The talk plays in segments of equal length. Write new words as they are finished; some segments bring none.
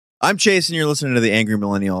I'm Chase, and you're listening to The Angry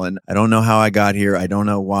Millennial, and I don't know how I got here. I don't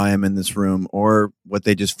know why I'm in this room or what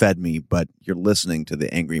they just fed me, but you're listening to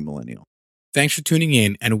The Angry Millennial. Thanks for tuning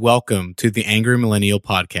in, and welcome to The Angry Millennial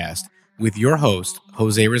Podcast with your host,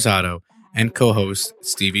 Jose Rosado, and co-host,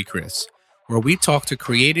 Stevie Chris, where we talk to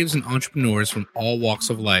creatives and entrepreneurs from all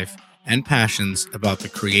walks of life and passions about the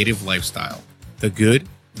creative lifestyle, the good,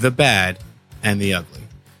 the bad, and the ugly.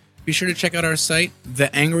 Be sure to check out our site,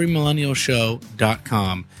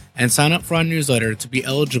 theangrymillennialshow.com, and sign up for our newsletter to be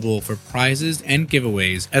eligible for prizes and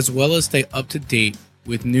giveaways, as well as stay up to date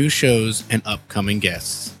with new shows and upcoming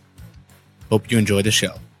guests. Hope you enjoy the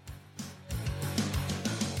show.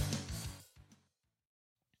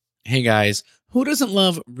 Hey guys, who doesn't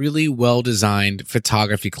love really well-designed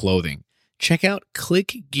photography clothing? Check out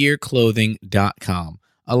clickgearclothing.com,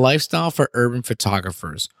 a lifestyle for urban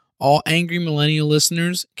photographers. All Angry Millennial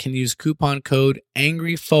listeners can use coupon code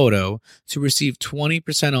ANGRYPHOTO to receive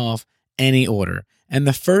 20% off any order. And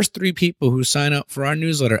the first 3 people who sign up for our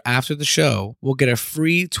newsletter after the show will get a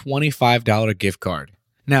free $25 gift card.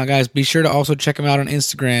 Now, guys, be sure to also check them out on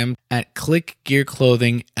Instagram at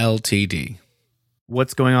ClickGearClothingLTD.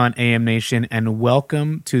 What's going on, AM Nation? And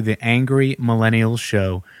welcome to the Angry Millennial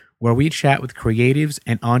Show, where we chat with creatives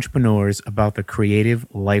and entrepreneurs about the creative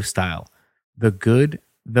lifestyle, the good,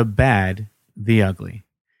 the bad, the ugly.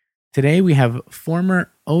 Today we have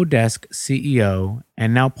former Odesk CEO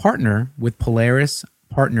and now partner with Polaris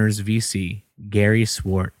Partners VC, Gary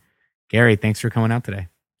Swart. Gary, thanks for coming out today.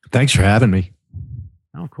 Thanks for having me.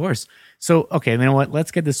 Oh, of course. So, okay, you know what?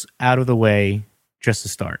 Let's get this out of the way just to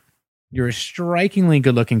start. You're a strikingly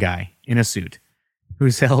good-looking guy in a suit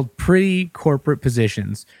who's held pretty corporate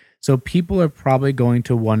positions. So people are probably going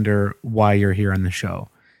to wonder why you're here on the show.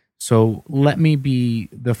 So let me be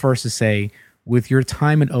the first to say, with your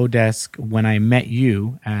time at Odesk, when I met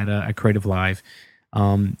you at a Creative Live,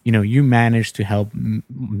 you managed to help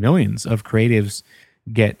millions of creatives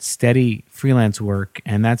get steady freelance work,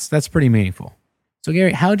 and that's pretty meaningful. So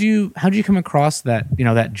Gary, how'd you come across that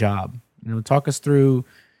that job? Talk us through,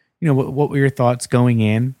 what were your thoughts going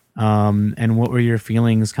in, and what were your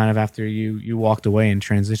feelings kind of after you walked away and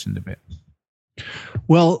transitioned a bit.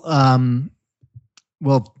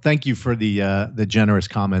 Well, thank you for the generous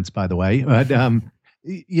comments, by the way. But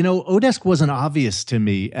Odesk wasn't obvious to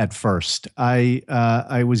me at first.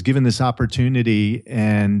 I was given this opportunity,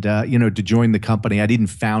 and to join the company. I didn't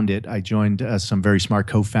found it. I joined some very smart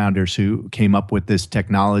co-founders who came up with this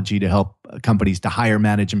technology to help companies to hire,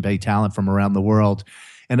 manage, and pay talent from around the world.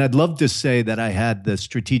 And I'd love to say that I had the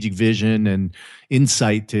strategic vision and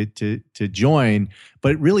insight to join,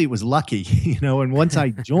 but really it was lucky, And once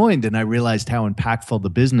I joined and I realized how impactful the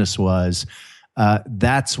business was,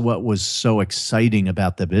 that's what was so exciting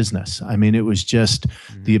about the business. I mean, it was just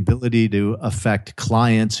the ability to affect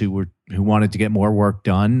clients who wanted to get more work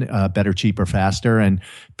done, better, cheaper, faster, and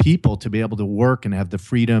people to be able to work and have the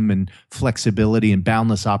freedom and flexibility and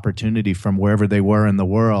boundless opportunity from wherever they were in the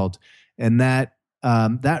world, and that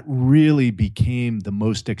really became the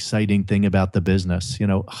most exciting thing about the business.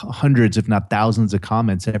 Hundreds, if not thousands, of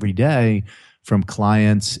comments every day from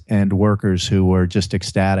clients and workers who were just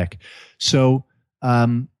ecstatic. So,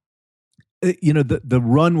 the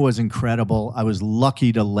run was incredible. I was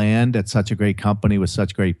lucky to land at such a great company with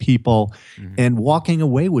such great people, and walking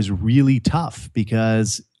away was really tough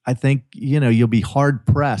because I think you'll be hard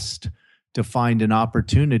pressed to find an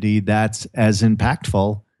opportunity that's as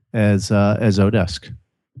impactful as Odesk.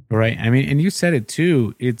 Right. I mean, and you said it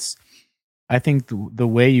too. I think the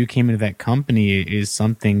way you came into that company is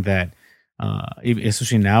something that,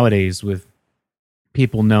 especially nowadays with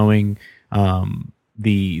people knowing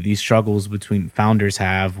the struggles between founders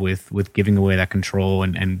have with giving away that control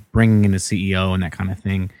and bringing in a CEO and that kind of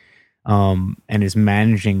thing, and is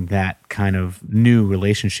managing that kind of new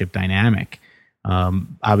relationship dynamic.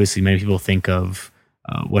 Obviously, many people think of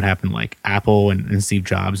what happened like Apple and Steve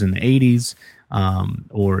Jobs in the 80s,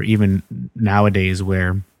 or even nowadays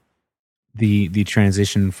where the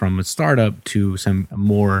transition from a startup to some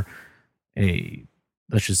more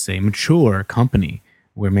let's just say mature company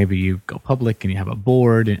where maybe you go public and you have a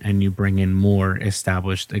board and you bring in more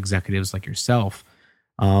established executives like yourself.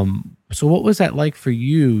 So what was that like for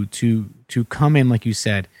you to come in, like you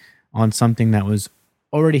said, on something that was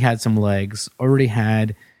already had some legs, already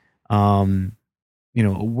had a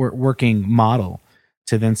working model,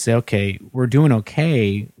 to then say, okay, we're doing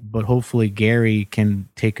okay, but hopefully Gary can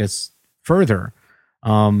take us further.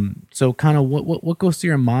 So kind of what goes through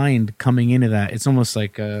your mind coming into that? It's almost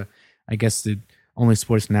like I guess the only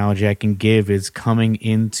sports analogy I can give is coming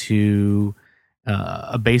into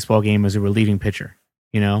a baseball game as a relieving pitcher,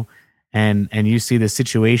 and you see the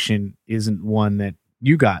situation isn't one that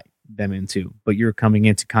you got them into, but you're coming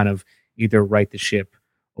in to kind of either right the ship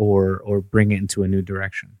or bring it into a new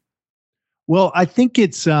direction. Well, I think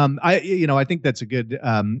it's I think that's a good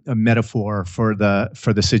a metaphor for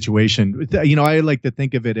the situation. I like to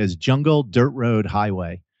think of it as jungle, dirt road,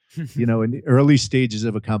 highway. In the early stages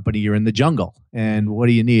of a company, you're in the jungle, and what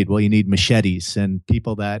do you need? Well, you need machetes and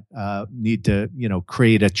people that need to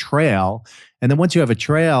create a trail. And then once you have a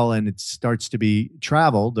trail and it starts to be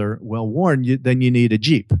traveled or well worn, then you need a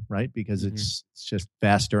Jeep, right? Because it's just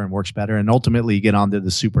faster and works better. And ultimately, you get onto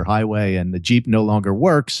the super highway, and the Jeep no longer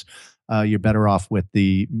works. You're better off with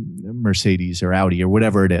the Mercedes or Audi or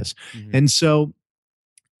whatever it is. And so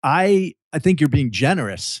I think you're being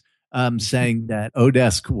generous saying that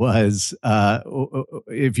Odesk was,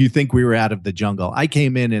 if you think we were out of the jungle. I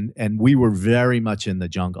came in and we were very much in the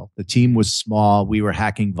jungle. The team was small. We were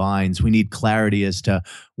hacking vines. We need clarity as to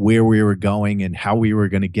where we were going and how we were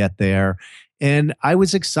going to get there. And I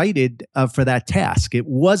was excited for that task. It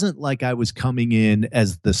wasn't like I was coming in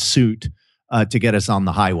as the suit to get us on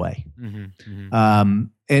the highway.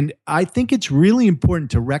 And I think it's really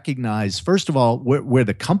important to recognize, first of all, where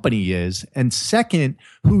the company is, and second,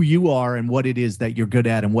 who you are and what it is that you're good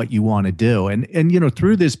at and what you want to do. And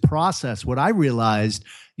through this process, what I realized,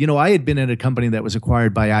 I had been at a company that was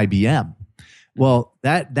acquired by IBM. Well,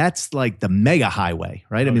 that's like the mega highway,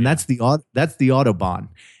 right? That's the Autobahn.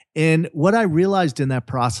 And what I realized in that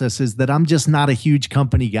process is that I'm just not a huge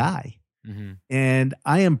company guy. And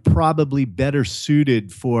I am probably better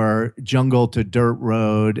suited for jungle to dirt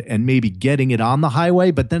road and maybe getting it on the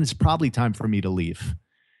highway, but then it's probably time for me to leave.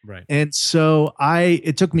 Right. And so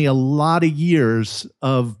it took me a lot of years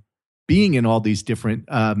of being in all these different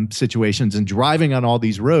situations and driving on all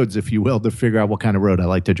these roads, if you will, to figure out what kind of road I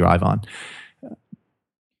like to drive on.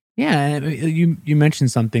 Yeah. You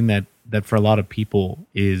mentioned something that for a lot of people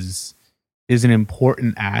is an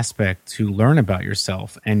important aspect to learn about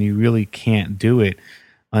yourself, and you really can't do it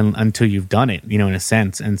until you've done it, in a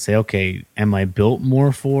sense, and say, okay, am I built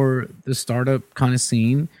more for the startup kind of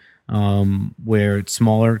scene, where it's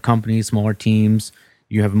smaller companies, smaller teams,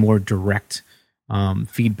 you have more direct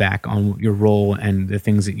feedback on your role and the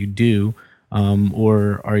things that you do,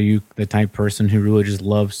 or are you the type of person who really just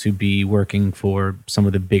loves to be working for some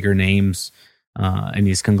of the bigger names in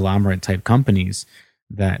these conglomerate type companies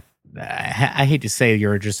that I hate to say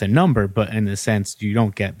you're just a number, but in a sense, you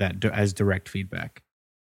don't get that as direct feedback.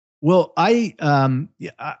 Well, I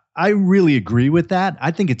really agree with that.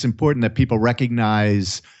 I think it's important that people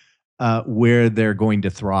recognize where they're going to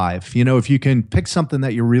thrive. If you can pick something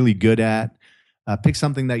that you're really good at, pick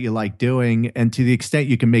something that you like doing, and to the extent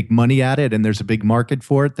you can make money at it and there's a big market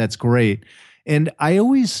for it, that's great. And I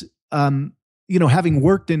always having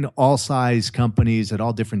worked in all size companies at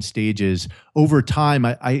all different stages, over time,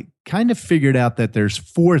 I kind of figured out that there's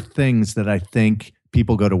 4 things that I think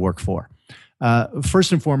people go to work for.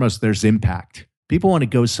 First and foremost, there's impact. People want to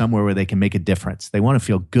go somewhere where they can make a difference. They want to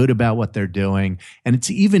feel good about what they're doing. And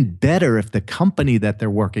it's even better if the company that they're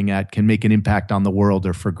working at can make an impact on the world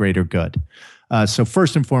or for greater good. So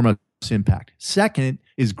first and foremost, impact. Second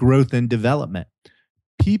is growth and development.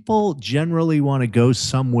 People generally want to go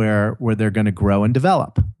somewhere where they're going to grow and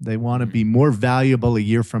develop. They want to be more valuable a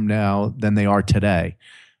year from now than they are today.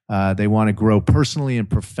 They want to grow personally and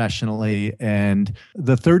professionally. And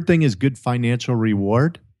the third thing is good financial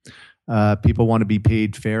reward. People want to be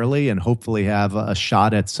paid fairly and hopefully have a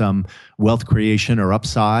shot at some wealth creation or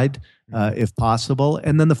upside, if possible.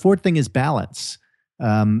 And then the fourth thing is balance.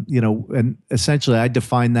 And essentially I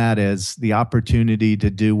define that as the opportunity to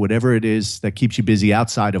do whatever it is that keeps you busy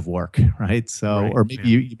outside of work, right? So, or maybe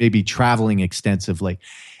you may be traveling extensively.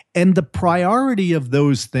 And the priority of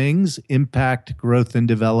those things, impact, growth and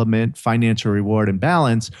development, financial reward, and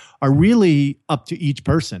balance, are really up to each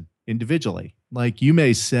person individually. Like you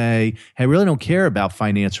may say, hey, I really don't care about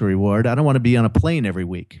financial reward. I don't want to be on a plane every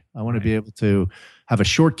week. I want to be able to have a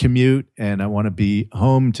short commute, and I want to be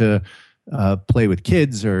home to play with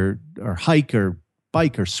kids or hike or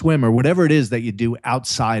bike or swim or whatever it is that you do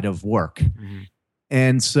outside of work.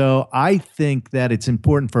 And so I think that it's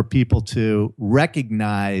important for people to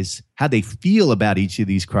recognize how they feel about each of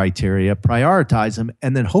these criteria, prioritize them,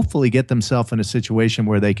 and then hopefully get themselves in a situation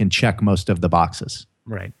where they can check most of the boxes.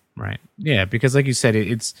 Right. Yeah, because like you said,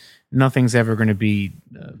 it's nothing's ever going to be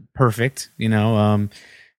perfect.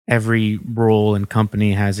 Every role and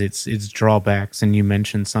company has its drawbacks, and you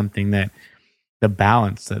mentioned something that the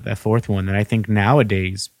balance, that fourth one, that I think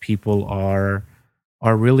nowadays people are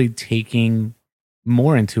really taking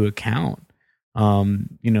more into account.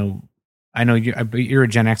 I know you're a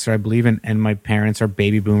Gen Xer, I believe, and my parents are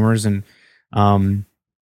baby boomers, um,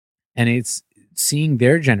 and it's seeing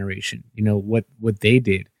their generation, what they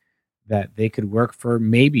did, that they could work for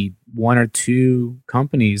maybe one or two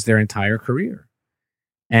companies their entire career,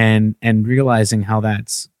 and realizing how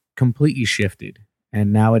that's completely shifted,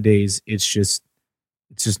 and nowadays it's just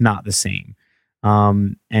not the same.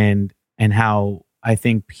 And how I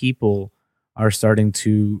think people are starting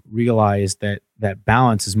to realize that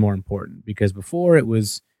balance is more important, because before it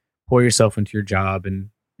was pour yourself into your job, and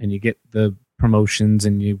you get the promotions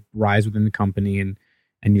and you rise within the company, and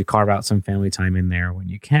you carve out some family time in there when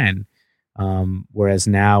you can. Whereas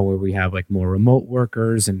now, where we have like more remote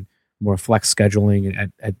workers and more flex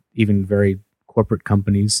scheduling at even very corporate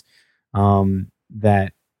companies,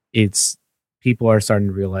 that it's people are starting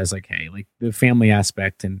to realize, like, hey, like the family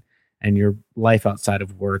aspect and your life outside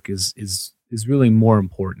of work is really more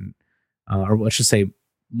important, or let's just say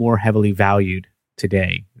more heavily valued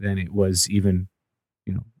today than it was even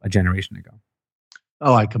a generation ago.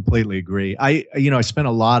 Oh, I completely agree. I spent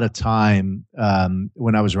a lot of time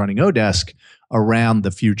when I was running Odesk around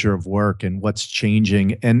the future of work and what's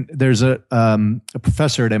changing. And there's a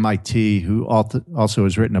professor at MIT who also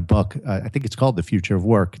has written a book. I think it's called The Future of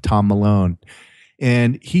Work, Tom Malone.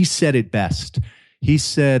 And he said it best. He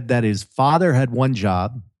said that his father had one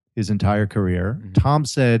job his entire career. Mm-hmm. Tom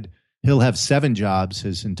said he'll have 7 jobs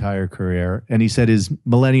his entire career. And he said his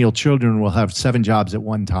millennial children will have 7 jobs at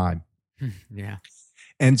one time. Yeah.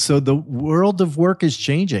 And so the world of work is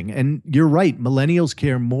changing. And you're right. Millennials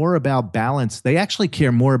care more about balance. They actually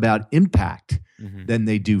care more about impact than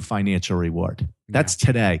they do financial reward. That's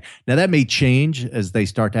today. Now, that may change as they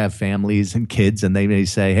start to have families and kids, and they may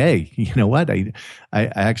say, hey, you know what? I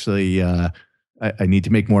actually I need to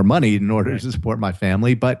make more money in order to support my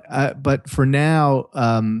family. But for now,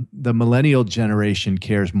 the millennial generation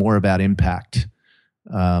cares more about impact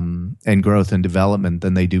and growth and development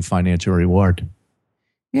than they do financial reward.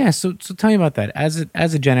 Yeah, so tell me about that. As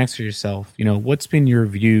a Gen Xer yourself, what's been your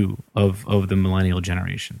view of the millennial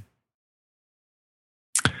generation?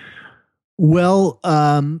 Well,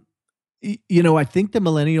 I think the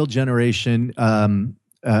millennial generation,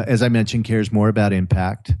 as I mentioned, cares more about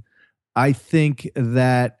impact. I think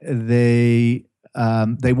that they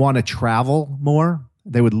want to travel more.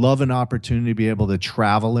 They would love an opportunity to be able to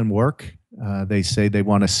travel and work. They say they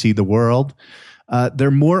want to see the world.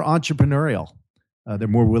 They're more entrepreneurial. They're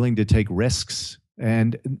more willing to take risks.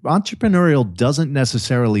 And entrepreneurial doesn't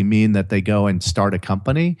necessarily mean that they go and start a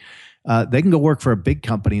company. They can go work for a big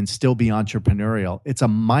company and still be entrepreneurial. It's a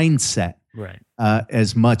mindset, right?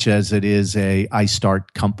 As much as it is I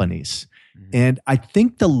start companies. And I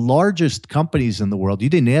think the largest companies in the world, you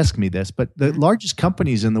didn't ask me this, but the largest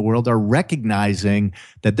companies in the world are recognizing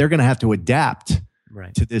that they're going to have to adapt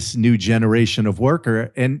to this new generation of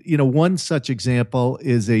worker. And, one such example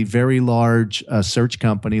is a very large search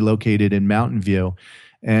company located in Mountain View.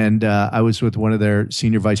 And I was with one of their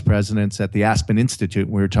senior vice presidents at the Aspen Institute.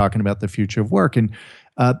 We were talking about the future of work. And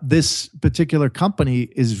this particular company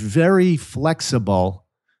is very flexible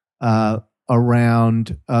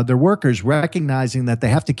around their workers, recognizing that they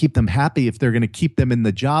have to keep them happy if they're going to keep them in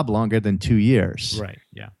the job longer than 2 years. Right,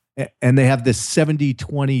 yeah. And they have this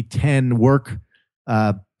 70-20-10 work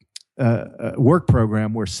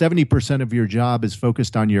program where 70% of your job is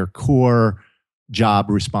focused on your core job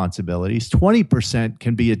responsibilities. 20%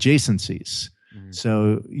 can be adjacencies.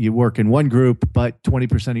 So you work in one group, but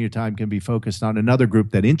 20% of your time can be focused on another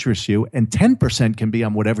group that interests you, and 10% can be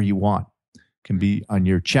on whatever you want. Can be on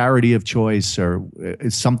your charity of choice, or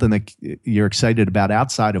it's something that you're excited about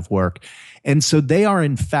outside of work. And so they are,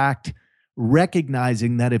 in fact,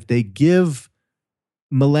 recognizing that if they give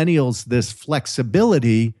millennials this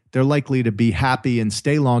flexibility, they're likely to be happy and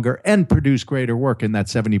stay longer and produce greater work. And that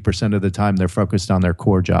 70% of the time they're focused on their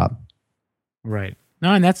core job. Right.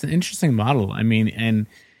 No, and that's an interesting model. I mean,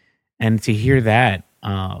 and to hear that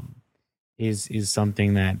is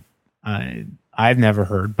something that I've never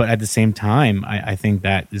heard, but at the same time, I think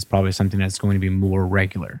that is probably something that's going to be more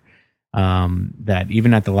regular. That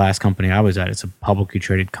even at the last company I was at, it's a publicly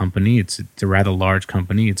traded company. It's a rather large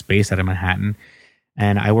company. It's based out of Manhattan.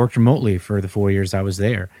 And I worked remotely for the 4 years I was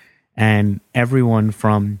there. And everyone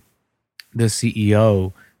from the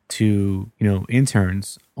CEO to,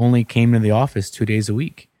 interns only came to the office 2 days a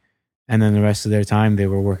week. And then the rest of their time they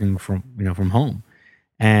were working from home.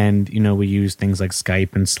 And, we use things like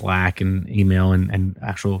Skype and Slack and email and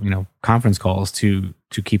actual, conference calls to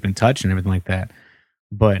keep in touch and everything like that.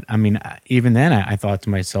 But I mean, even then I thought to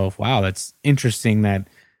myself, wow, that's interesting that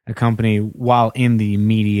a company, while in the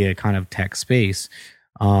media kind of tech space,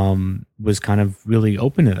 was kind of really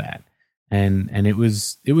open to that. and it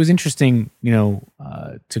was interesting,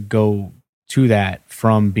 to go to that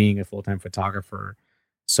from being a full-time photographer.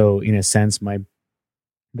 So in a sense,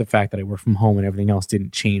 the fact that I work from home and everything else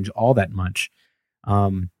didn't change all that much.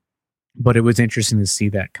 But it was interesting to see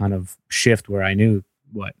that kind of shift where I knew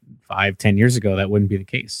 5-10 years ago that wouldn't be the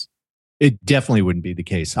case. It definitely wouldn't be the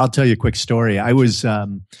case. I'll tell you a quick story. I was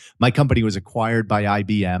my company was acquired by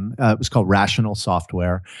IBM. It was called Rational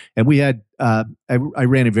Software, and we had I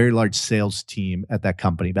ran a very large sales team at that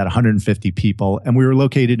company, about 150 people, and we were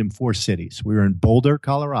located in 4 cities. We were in Boulder,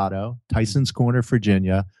 Colorado, Tysons Corner,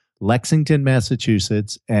 Virginia, Lexington,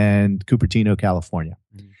 Massachusetts, and Cupertino, California.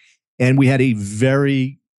 Mm-hmm. And we had a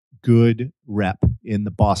very good rep in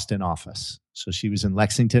the Boston office. So she was in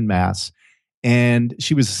Lexington, Mass. And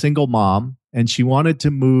she was a single mom, and she wanted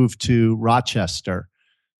to move to Rochester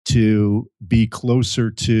to be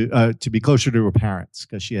closer to her parents,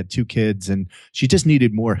 because she had 2 kids and she just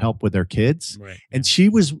needed more help with her kids. Right. And she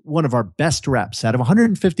was one of our best reps. Out of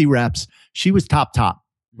 150 reps, she was top.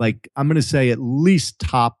 Like, I'm going to say at least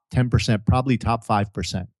top 10%, probably top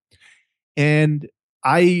 5%. And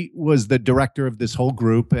I was the director of this whole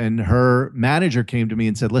group, and her manager came to me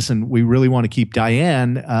and said, listen, we really want to keep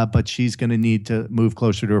Diane, but she's going to need to move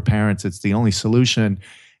closer to her parents. It's the only solution.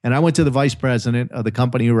 And I went to the vice president of the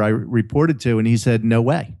company who I reported to, and he said, no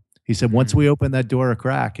way. He said, once we open that door a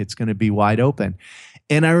crack, it's going to be wide open.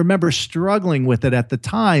 And I remember struggling with it at the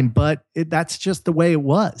time, but that's just the way it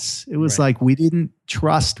was. It was like we didn't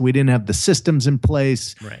trust. We didn't have the systems in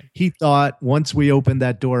place. Right. He thought once we opened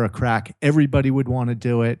that door a crack, everybody would want to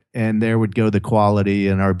do it, and there would go the quality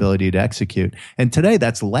and our ability to execute. And today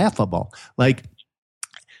that's laughable.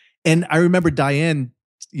 And I remember Diane,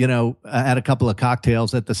 had a couple of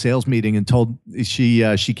cocktails at the sales meeting and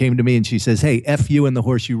she came to me and she says, hey, F you and the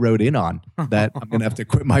horse you rode in on, that I'm going to have to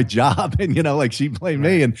quit my job. And, she blamed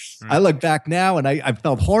me. And I look back now and I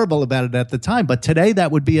felt horrible about it at the time. But today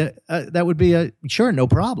that would be a sure, no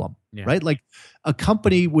problem. Yeah. Right. Like, a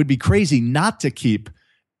company would be crazy not to keep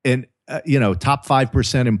an top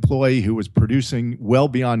 5% employee who was producing well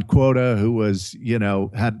beyond quota, who was,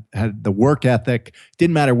 had the work ethic.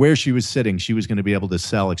 Didn't matter where she was sitting, she was going to be able to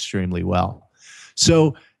sell extremely well.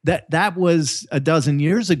 So that was a dozen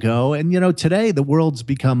years ago. And, today the world's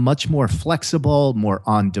become much more flexible, more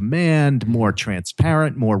on demand, more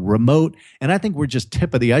transparent, more remote. And I think we're just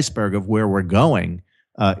tip of the iceberg of where we're going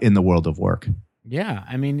in the world of work. Yeah.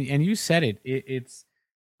 I mean, and you said it's,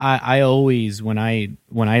 I always, when I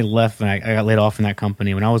left and I got laid off in that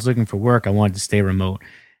company, when I was looking for work, I wanted to stay remote,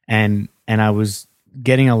 and I was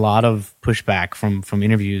getting a lot of pushback from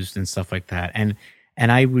interviews and stuff like that, and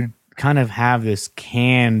I would kind of have this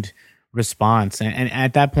canned response, and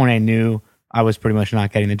at that point I knew I was pretty much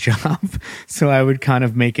not getting the job, so I would kind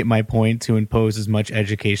of make it my point to impose as much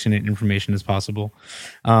education and information as possible.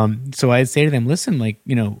 So I'd say to them, listen,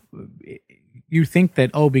 you think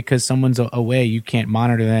that, because someone's away, you can't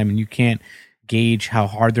monitor them and you can't gauge how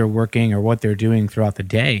hard they're working or what they're doing throughout the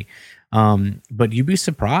day. But you'd be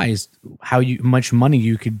surprised how much money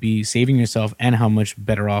you could be saving yourself and how much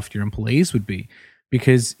better off your employees would be.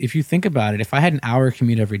 Because if you think about it, if I had an hour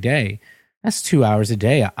commute every day, that's 2 hours a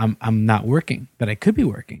day I'm not working, but I could be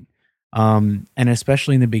working. And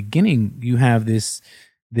especially in the beginning, you have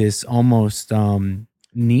this almost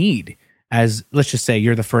need. As, let's just say,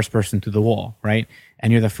 you're the first person through the wall, right?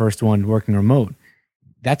 And you're the first one working remote.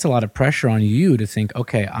 That's a lot of pressure on you to think,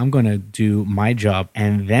 okay, I'm going to do my job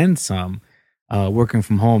and then some, working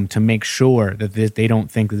from home, to make sure that they don't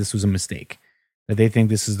think that this was a mistake, that they think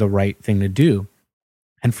this is the right thing to do.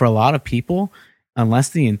 And for a lot of people, unless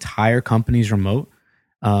the entire company's remote,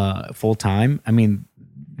 full time, I mean,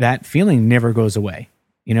 that feeling never goes away.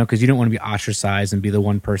 Because you don't want to be ostracized and be the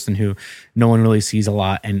one person who no one really sees a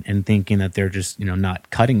lot and thinking that they're just, not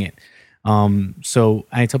cutting it. So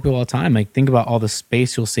I tell people all the time, think about all the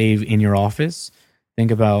space you'll save in your office.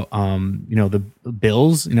 Think about, the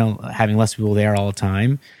bills, having less people there all the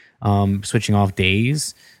time, switching off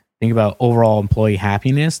days. Think about overall employee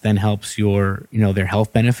happiness, then helps your, their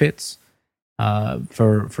health benefits,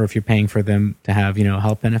 for if you're paying for them to have,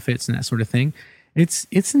 health benefits and that sort of thing. It's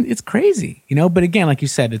crazy, but again, like you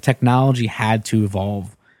said, the technology had to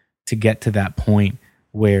evolve to get to that point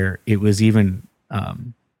where it was even,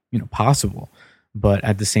 possible. But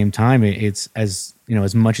at the same time, it's as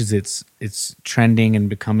much as it's trending and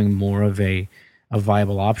becoming more of a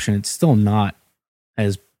viable option, it's still not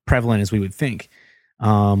as prevalent as we would think.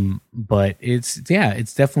 But it's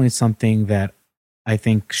definitely something that I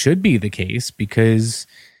think should be the case, because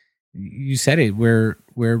you said it, we're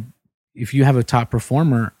if you have a top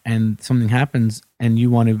performer and something happens and you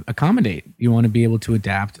want to accommodate, you want to be able to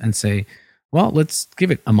adapt and say, well, let's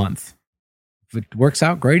give it a month. If it works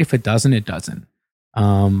out, great. If it doesn't, it doesn't.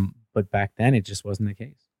 But back then, it just wasn't the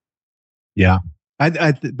case. Yeah.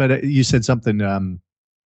 But you said something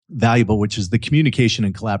valuable, which is the communication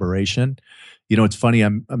and collaboration. You know, it's funny.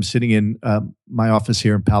 I'm sitting in my office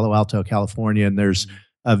here in Palo Alto, California, and there's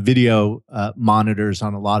video monitors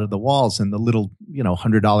on a lot of the walls and the little,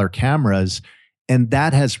 $100 cameras, and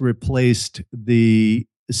that has replaced the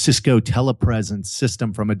Cisco telepresence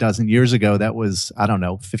system from a dozen years ago. That was, I don't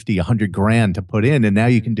know, 50, 100 grand to put in, and now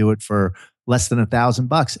you can do it for less than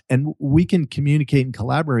 $1,000, and we can communicate and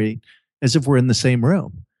collaborate as if we're in the same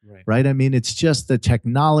room. Right. I mean, it's just the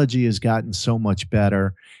technology has gotten so much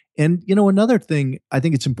better. And, another thing I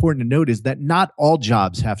think it's important to note is that not all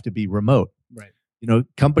jobs have to be remote. Right.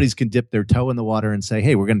 Companies can dip their toe in the water and say,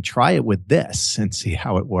 hey, we're going to try it with this and see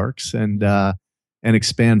how it works and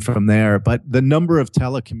expand from there. But the number of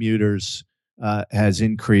telecommuters has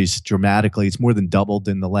increased dramatically. It's more than doubled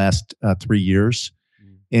in the last 3 years.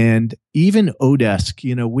 And even Odesk,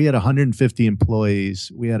 we had 150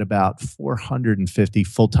 employees. We had about 450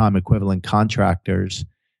 full-time equivalent contractors.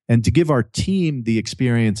 And to give our team the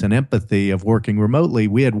experience and empathy of working remotely,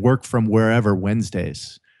 we had work from wherever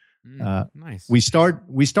Wednesdays. Nice. We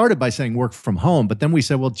started by saying work from home, but then we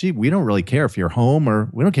said, well, gee, we don't really care if you're home or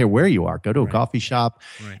we don't care where you are. Go to a coffee shop.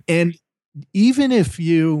 Right. And even if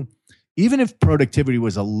productivity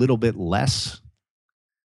was a little bit less,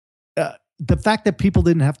 the fact that people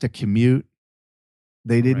didn't have to commute,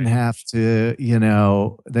 they didn't have to,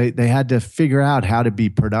 they had to figure out how to be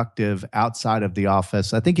productive outside of the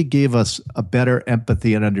office. I think it gave us a better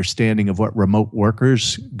empathy and understanding of what remote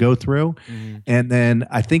workers go through. Mm-hmm. And then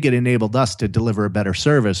I think it enabled us to deliver a better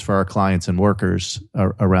service for our clients and workers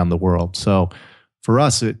around the world. So for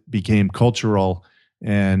us, it became cultural.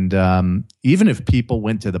 And even if people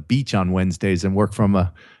went to the beach on Wednesdays and worked from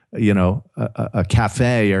a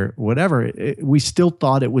cafe or whatever, we still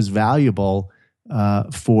thought it was valuable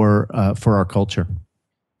for our culture.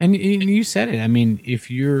 And you said it. I mean,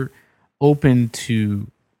 if you're open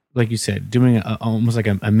to, like you said, doing almost like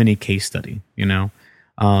a mini case study,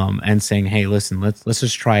 and saying, hey, listen, let's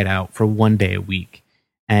just try it out for one day a week.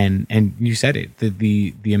 And you said it,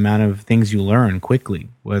 the amount of things you learn quickly,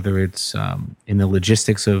 whether it's in the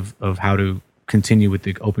logistics of how to continue with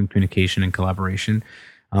the open communication and collaboration,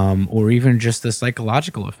 or even just the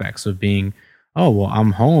psychological effects of being, oh, well,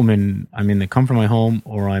 I'm home and I'm in the comfort of my home,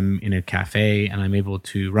 or I'm in a cafe and I'm able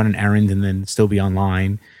to run an errand and then still be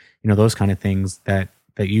online, those kind of things that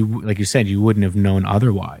you, like you said, you wouldn't have known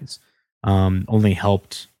otherwise, only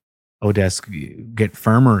helped Odesk get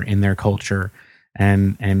firmer in their culture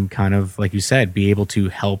and kind of, like you said, be able to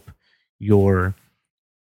help your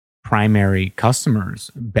primary customers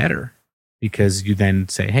better, because you then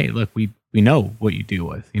say, hey, look, we know what you deal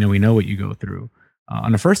with, we know what you go through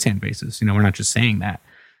on a first-hand basis. We're not just saying that.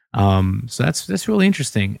 So that's really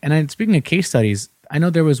interesting. And speaking of case studies, I know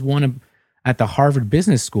there was one at the Harvard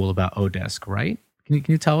Business School about Odesk, right? Can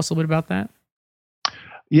you tell us a little bit about that?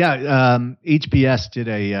 Yeah, HBS did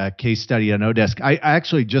a case study on Odesk. I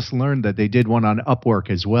actually just learned that they did one on Upwork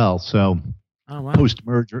as well. So post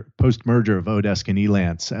merger of Odesk and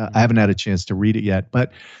Elance. I haven't had a chance to read it yet,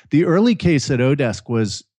 but the early case at Odesk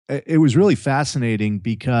was really fascinating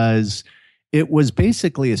because it was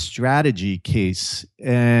basically a strategy case.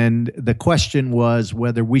 And the question was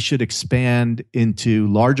whether we should expand into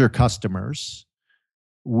larger customers.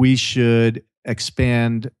 We should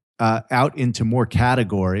expand out into more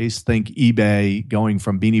categories. Think eBay going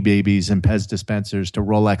from Beanie Babies and Pez dispensers to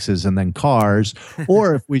Rolexes and then cars,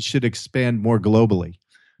 or if we should expand more globally.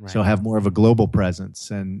 Right. So have more of a global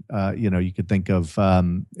presence. And, you could think of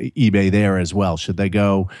eBay there as well. Should they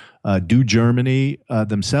go do Germany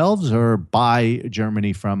themselves or buy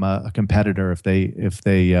Germany from a competitor if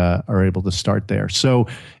they are able to start there? So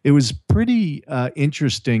it was pretty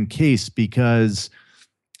interesting case, because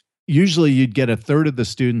usually you'd get a third of the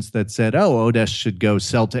students that said, oh, Odesk should go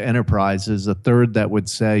sell to enterprises, a third that would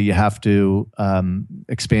say you have to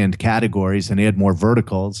expand categories and add more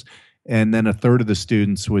verticals, and then a third of the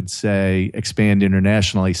students would say expand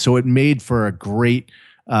internationally. So it made for a great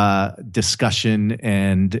discussion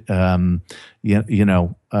and a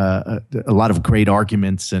lot of great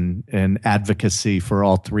arguments and advocacy for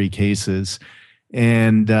all three cases.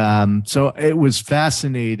 And so it was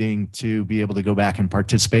fascinating to be able to go back and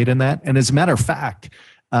participate in that. And as a matter of fact,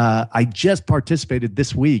 I just participated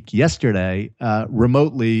this week, yesterday,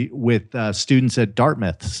 remotely with students at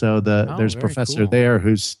Dartmouth. So there's a very professor cool. there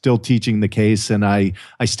who's still teaching the case, and I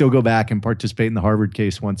still go back and participate in the Harvard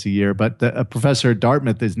case once a year. But a professor at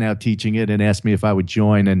Dartmouth is now teaching it and asked me if I would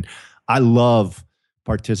join. And I love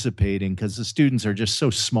participating because the students are just so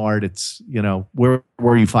smart. It's, where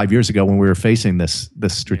were you 5 years ago when we were facing this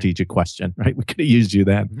strategic question, right? We could have used you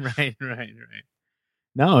then. Right.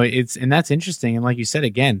 No, and that's interesting. And like you said,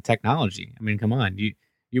 again, technology. I mean, come on,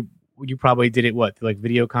 you probably did it like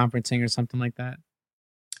video conferencing or something like that.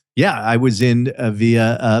 Yeah, I was in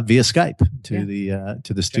via Skype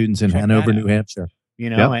to the students in Hanover, New Hampshire.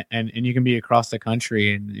 And you can be across the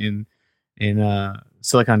country in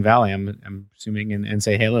Silicon Valley, I'm assuming, and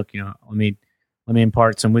say, hey, look, let me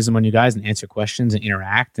impart some wisdom on you guys and answer questions and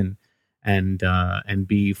interact and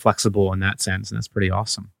be flexible in that sense. And that's pretty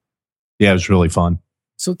awesome. Yeah, it was really fun.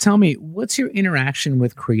 So tell me, what's your interaction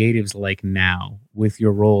with creatives like now with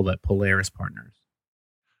your role at Polaris Partners?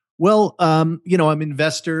 Well, I'm an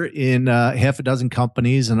investor in half a dozen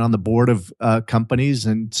companies and on the board of companies.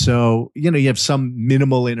 And so, you have some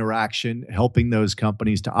minimal interaction helping those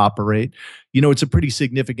companies to operate. It's a pretty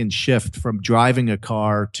significant shift from driving a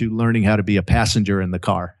car to learning how to be a passenger in the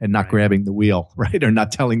car and not grabbing the wheel, right? Or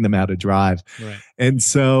not telling them how to drive. Right. And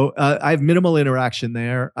so I have minimal interaction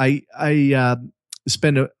there. I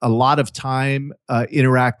spend a lot of time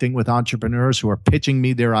interacting with entrepreneurs who are pitching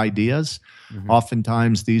me their ideas. Mm-hmm.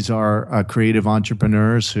 Oftentimes, these are creative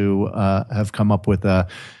entrepreneurs who have come up with a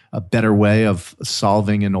better way of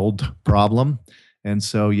solving an old problem. And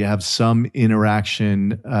so you have some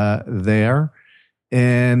interaction there.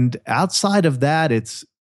 And outside of that, it's,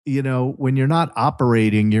 when you're not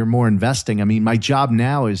operating, you're more investing. I mean, my job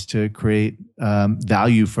now is to create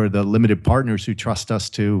value for the limited partners who trust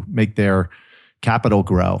us to make their capital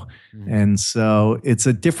grow. Mm-hmm. And so it's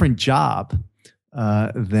a different job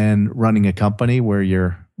than running a company where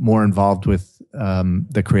you're more involved with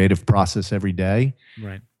the creative process every day.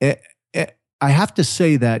 Right. I have to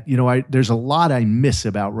say that, there's a lot I miss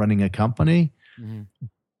about running a company. Mm-hmm.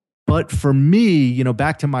 But for me,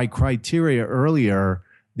 back to my criteria earlier,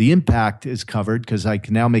 the impact is covered because I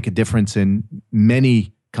can now make a difference in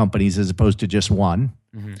many companies as opposed to just one.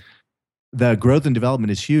 Mm-hmm. The growth and development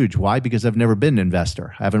is huge. Why? Because I've never been an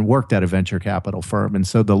investor. I haven't worked at a venture capital firm. And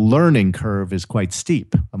so the learning curve is quite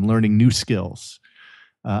steep. I'm learning new skills.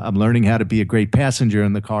 I'm learning how to be a great passenger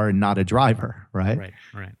in the car and not a driver, right?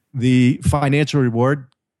 Right. The financial reward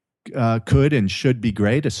could and should be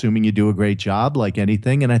great, assuming you do a great job like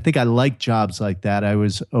anything. And I think I like jobs like that. I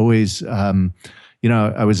was always, I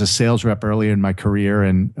was a sales rep earlier in my career,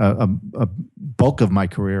 and a bulk of my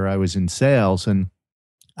career I was in sales. And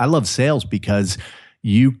I love sales because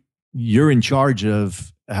you're in charge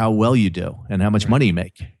of how well you do and how much money you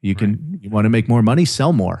make. You want to make more money,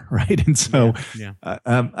 sell more, right? And so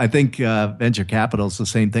I think venture capital is the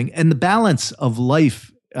same thing. And the balance of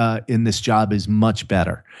life in this job is much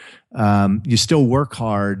better. You still work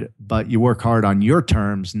hard, but you work hard on your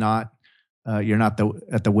terms, you're not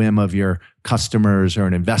at the whim of your customers or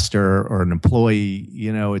an investor or an employee.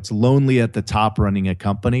 It's lonely at the top running a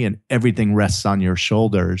company, and everything rests on your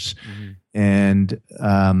shoulders. Mm-hmm. And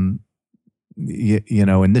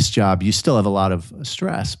in this job, you still have a lot of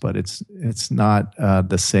stress, but it's not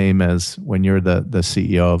the same as when you're the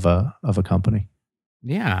CEO of a company.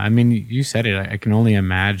 Yeah, I mean, you said it. I can only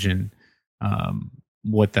imagine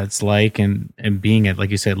what that's like, and being at, like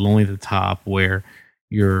you said, lonely at the top, where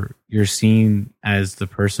you're seen as the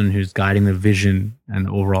person who's guiding the vision and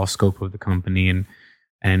the overall scope of the company,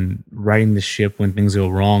 and riding the ship when things go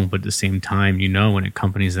wrong. But at the same time, when a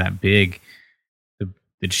company's that big,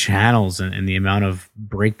 the channels and the amount of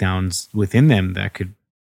breakdowns within them that could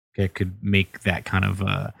make that kind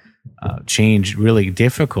of change really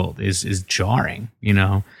difficult is jarring.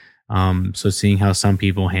 So seeing how some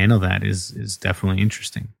people handle that is definitely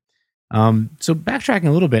interesting. So backtracking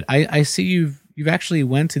a little bit, I see you've actually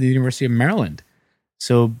went to the University of Maryland.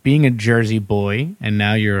 So being a Jersey boy and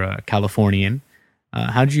now you're a Californian,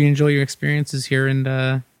 how did you enjoy your experiences here in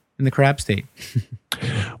the Crab State?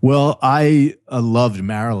 Well, I loved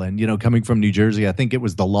Maryland. Coming from New Jersey, I think it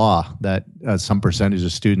was the law that some percentage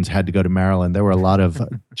of students had to go to Maryland. There were a lot of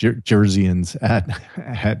Jerseyans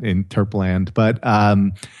in Terpland, but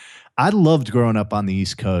I loved growing up on the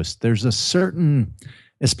East Coast. There's a certain,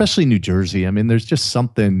 especially New Jersey, I mean, there's just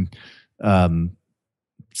something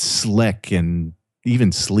slick and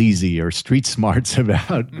even sleazy or street smarts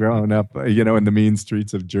about growing up, in the mean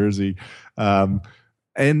streets of Jersey.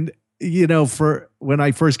 And, for when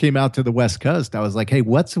I first came out to the West Coast, I was like, hey,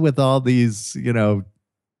 what's with all these,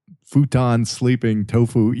 futon sleeping,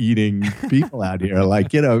 tofu eating people out here.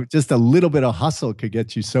 Like, just a little bit of hustle could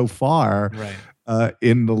get you so far. Right.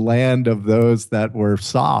 In the land of those that were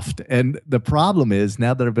soft. And the problem is,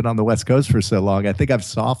 now that I've been on the West Coast for so long, I think I've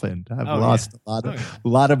softened. I've lost a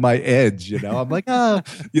lot of my edge. I'm like,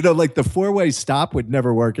 like the four-way stop would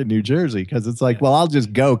never work in New Jersey, because it's like, well, I'll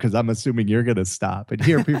just go because I'm assuming you're going to stop. And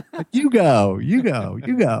here people are like, you go.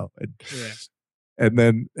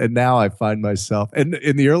 And now I find myself, and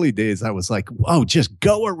in the early days, I was like, whoa, just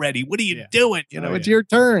go already. What are you doing? It's your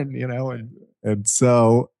turn, and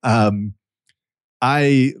so,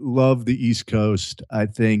 I love the East Coast. I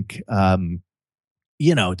think,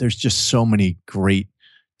 there's just so many great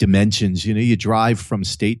dimensions. You drive from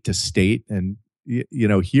state to state, and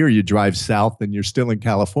here you drive south and you're still in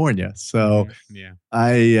California. So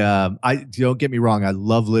I don't get me wrong. I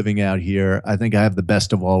love living out here. I think I have the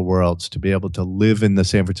best of all worlds, to be able to live in the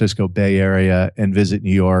San Francisco Bay Area and visit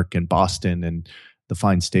New York and Boston and the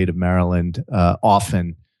fine state of Maryland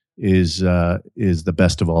often is the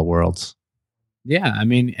best of all worlds. Yeah, I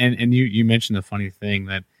mean, and you mentioned the funny thing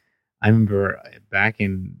that I remember back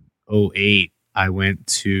in '08, I went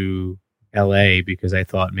to LA because I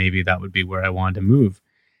thought maybe that would be where I wanted to move.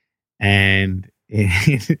 And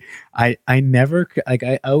I never, like,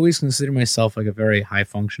 I always considered myself like a very high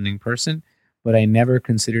functioning person, but I never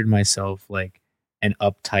considered myself like an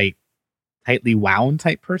uptight, tightly wound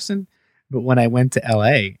type person. But when I went to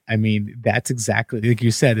LA, I mean, that's exactly, like you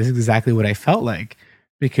said, this is exactly what I felt like.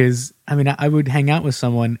 Because I mean, I would hang out with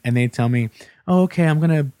someone and they'd tell me, "Oh, okay, I'm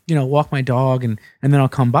gonna, walk my dog and then I'll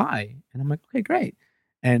come by." And I'm like, "Okay, great."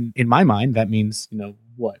 And in my mind, that means,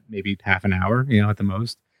 maybe half an hour, at the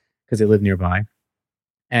most, because they live nearby.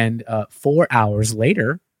 And 4 hours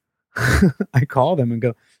later, I call them and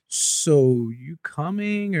go, "So you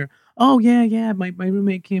coming?" Or, "Oh yeah, my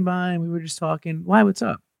roommate came by and we were just talking. Why? What's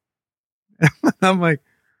up?" I'm like,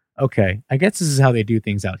 "Okay, I guess this is how they do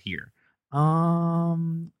things out here."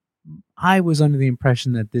 I was under the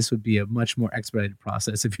impression that this would be a much more expedited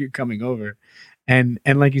process if you're coming over, and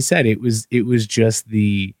like you said, it was just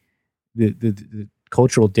the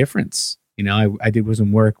cultural difference. I did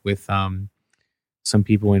some work with some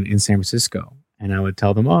people in San Francisco, and I would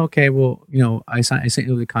tell them, "Oh, okay, well, I sent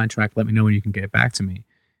you the contract. Let me know when you can get it back to me."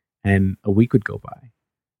 And a week would go by,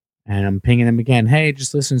 and I'm pinging them again. "Hey,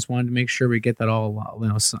 just listen, just wanted to make sure we get that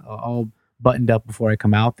all buttoned up before I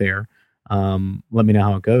come out there. Let me know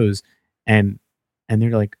how it goes." And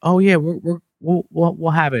they're like, "Oh yeah,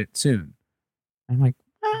 we'll have it soon." I'm like,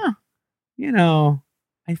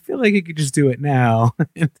 I feel like you could just do it now.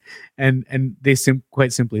 and they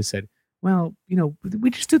quite simply said, "Well,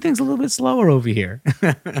 we just do things a little bit slower over here."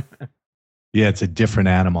 Yeah, it's a different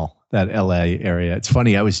animal, that LA area. It's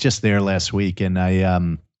funny. I was just there last week, and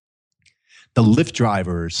the Lyft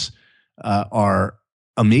drivers are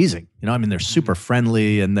amazing. I mean, they're super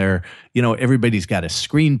friendly, and they're, everybody's got a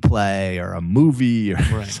screenplay or a movie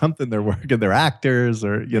or something. They're working, they're actors,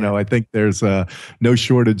 or, I think there's no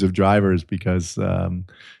shortage of drivers because, a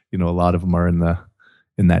lot of them are in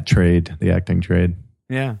that trade, the acting trade.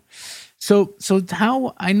 Yeah. So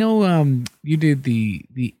how, I know you did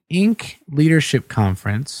the Inc. Leadership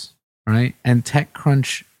Conference, right? And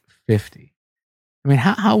TechCrunch 50. I mean,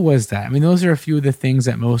 how was that? I mean, those are a few of the things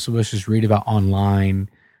that most of us just read about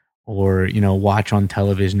online or, watch on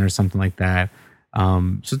television or something like that.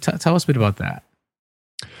 So tell us a bit about that.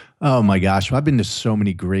 Oh my gosh. Well, I've been to so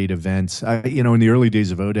many great events. In the early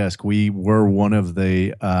days of Odesk, we were one of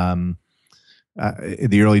the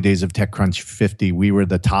early days of TechCrunch 50. We were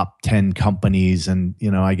the top 10 companies, and,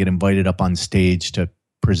 I get invited up on stage to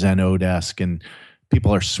present Odesk, and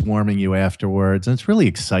people are swarming you afterwards. And it's really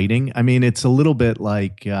exciting. I mean, it's a little bit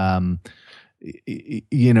like, you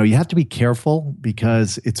have to be careful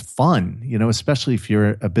because it's fun, especially if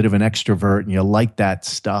you're a bit of an extrovert and you like that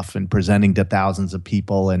stuff and presenting to thousands of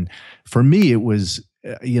people. And for me, it was,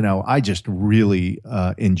 I just really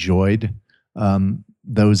enjoyed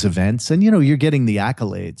those events. And, you're getting the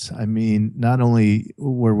accolades. I mean, not only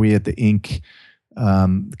were we at the Inc.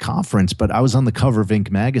 Conference, but I was on the cover of Inc.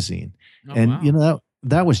 magazine. Oh, and, wow.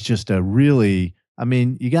 That was just a really, I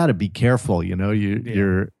mean, you got to be careful, you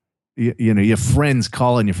have friends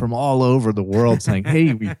calling you from all over the world saying,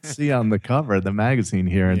 "Hey, we see on the cover of the magazine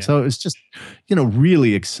here." And so it's just,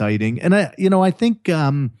 really exciting. And I think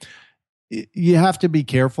you have to be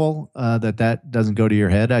careful that doesn't go to your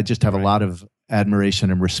head. I just have a lot of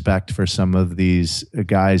admiration and respect for some of these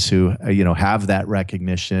guys who, have that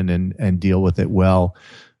recognition and deal with it well.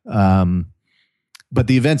 But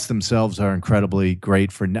the events themselves are incredibly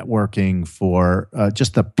great for networking, for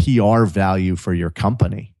just the PR value for your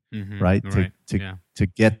company. right? Right. Yeah. To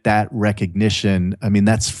get that recognition. I mean,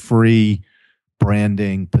 that's free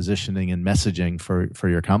branding, positioning, and messaging for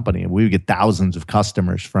your company. And we would get thousands of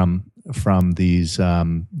customers from these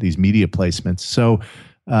media placements. So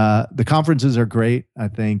the conferences are great. I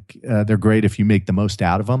think they're great if you make the most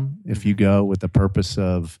out of them. If you go with the purpose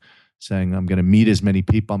of saying, I'm going to meet as many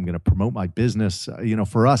people, I'm going to promote my business.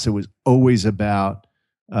 For us, it was always about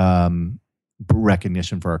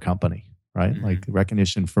recognition for our company, right? Like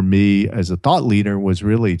recognition for me as a thought leader was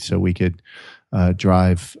really so we could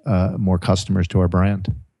drive more customers to our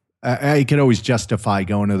brand. I could always justify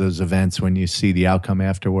going to those events when you see the outcome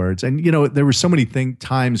afterwards. And, there were so many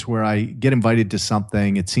times where I get invited to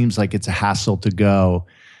something. It seems like it's a hassle to go.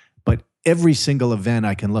 But every single event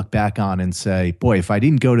I can look back on and say, boy, if I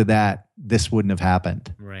didn't go to that, this wouldn't have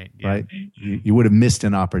happened. Right. Yeah. Right. You would have missed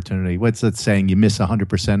an opportunity. What's that saying? You miss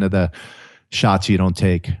 100% of the shots you don't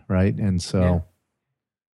take. Right. And so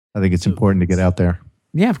I think it's important to get out there.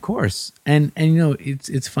 Yeah, of course. And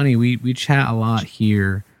it's funny. We chat a lot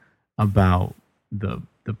here about the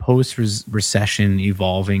post recession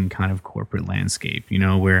evolving kind of corporate landscape,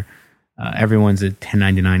 where everyone's a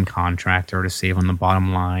 1099 contractor to save on the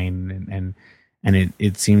bottom line, and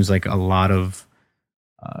it seems like a lot of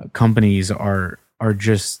companies are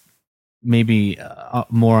just maybe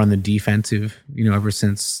more on the defensive, ever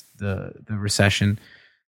since the recession.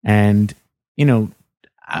 And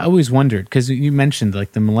I always wondered, because you mentioned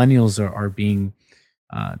like the millennials are being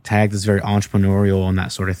tagged as very entrepreneurial and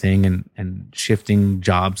that sort of thing, and shifting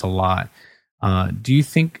jobs a lot. Do you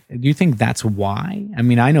think that's why? I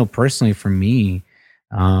mean, I know personally for me,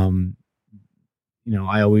 I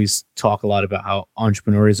always talk a lot about how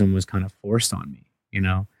entrepreneurism was kind of forced on me.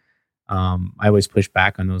 I always push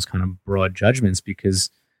back on those kind of broad judgments, because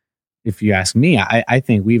if you ask me, I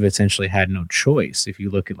think we've essentially had no choice. If you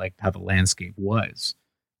look at like how the landscape was,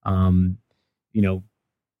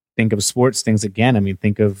 think of sports things again. I mean,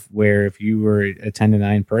 think of where if you were a 10 to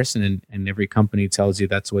 9 person and every company tells you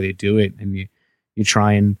that's the way they do it, and you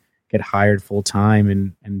try and get hired full time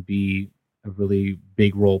and be a really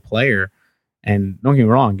big role player. And don't get me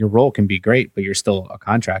wrong, your role can be great, but you're still a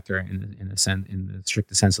contractor in the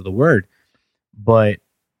strictest sense of the word. But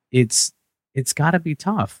it's got to be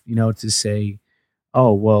tough, to say,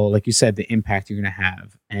 oh, well, like you said, the impact you're going to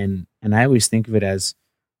have. And I always think of it as,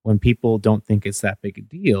 when people don't think it's that big a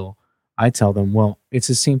deal, I tell them, well, it's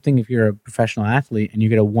the same thing if you're a professional athlete and you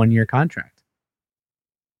get a 1-year contract.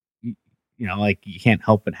 Like you can't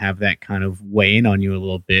help but have that kind of weigh in on you a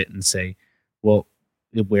little bit and say, well,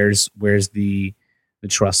 where's the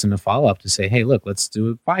trust and the follow up to say, hey, look, let's do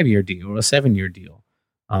a 5-year deal or a 7-year deal,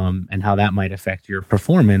 and how that might affect your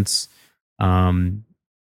performance,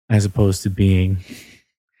 as opposed to being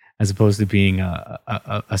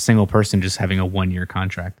a single person just having a 1-year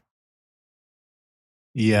contract.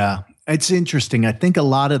 Yeah, it's interesting. I think a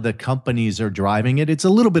lot of the companies are driving it. It's a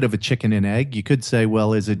little bit of a chicken and egg. You could say,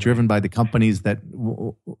 well, is it driven by the companies that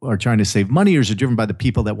are trying to save money, or is it driven by the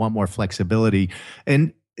people that want more flexibility?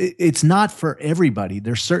 And it's not for everybody.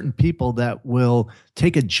 There's certain people that will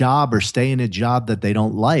take a job or stay in a job that they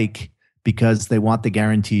don't like because they want the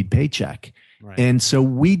guaranteed paycheck. Right. And so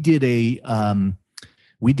we did a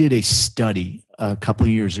study a couple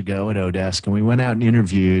of years ago at Odesk, and we went out and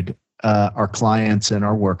interviewed our clients and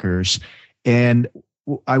our workers. And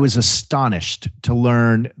I was astonished to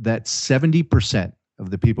learn that 70% of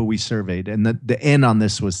the people we surveyed, and the N on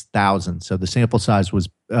this was thousands, so the sample size was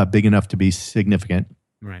big enough to be significant.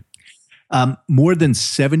 Right. More than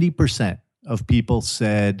 70% of people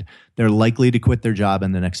said they're likely to quit their job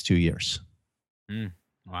in the next 2 years.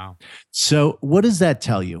 Wow. So what does that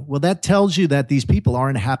tell you? Well, that tells you that these people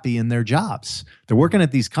aren't happy in their jobs. They're working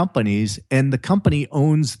at these companies, and the company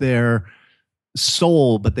owns their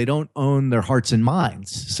soul, but they don't own their hearts and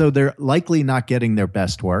minds. So they're likely not getting their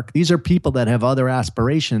best work. These are people that have other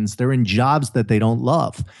aspirations. They're in jobs that they don't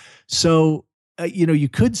love. So you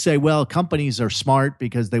could say, well, companies are smart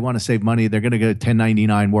because they want to save money. They're going to go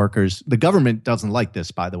 1099 workers. The government doesn't like this,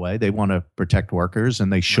 by the way. They want to protect workers,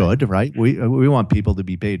 and they should, right? We want people to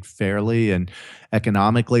be paid fairly and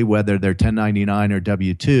economically, whether they're 1099 or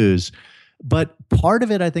W-2s. But part of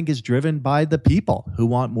it, I think, is driven by the people who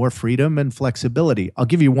want more freedom and flexibility. I'll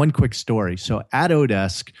give you one quick story. So at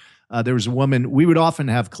Odesk, there was a woman. We would often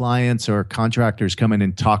have clients or contractors come in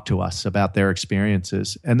and talk to us about their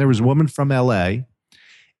experiences. And there was a woman from LA,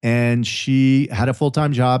 and she had a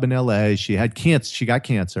full-time job in LA. She had cancer. She got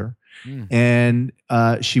cancer, and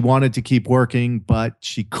she wanted to keep working, but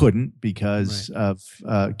she couldn't because of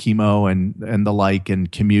chemo and the like, and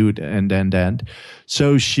commute and.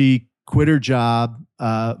 So she quit her job.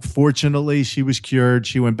 Fortunately, she was cured.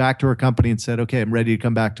 She went back to her company and said, okay, I'm ready to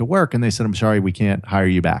come back to work. And they said, I'm sorry, we can't hire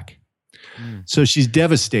you back. So she's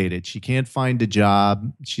devastated. She can't find a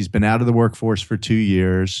job. She's been out of the workforce for 2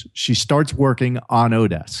 years. She starts working on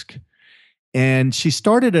Odesk. And she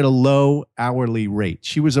started at a low hourly rate.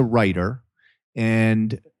 She was a writer,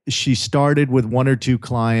 and she started with 1 or 2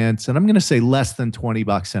 clients, and I'm going to say less than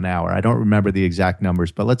 $20 an hour. I don't remember the exact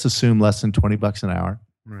numbers, but let's assume less than $20 an hour.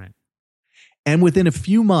 Right. And within a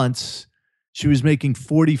few months, she was making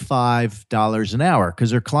 $45 an hour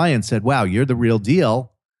because her client said, wow, you're the real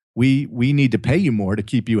deal. We need to pay you more to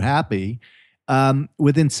keep you happy.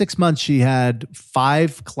 Within 6 months, she had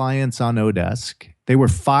 5 clients on Odesk. They were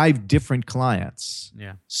 5 different clients.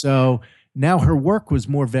 Yeah. So now her work was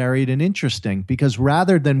more varied and interesting because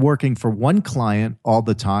rather than working for one client all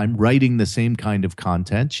the time, writing the same kind of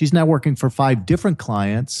content, she's now working for 5 different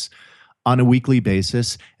clients on a weekly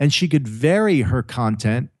basis, and she could vary her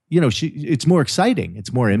content. It's more exciting.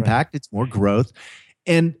 It's more impact. It's more growth.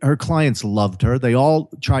 And her clients loved her. They all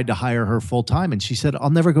tried to hire her full time. And she said, I'll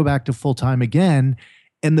never go back to full time again.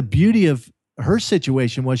 And the beauty of her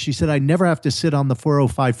situation was she said, I never have to sit on the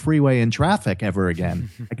 405 freeway in traffic ever again.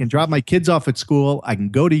 I can drop my kids off at school. I can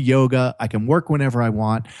go to yoga. I can work whenever I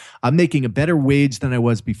want. I'm making a better wage than I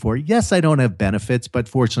was before. Yes, I don't have benefits, but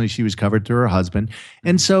fortunately she was covered through her husband.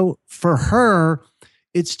 And so for her,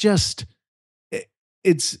 it's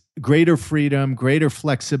greater freedom, greater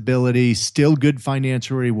flexibility, still good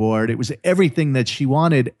financial reward. It was everything that she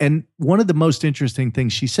wanted. And one of the most interesting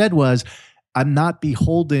things she said was, I'm not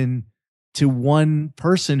beholden to one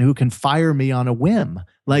person who can fire me on a whim.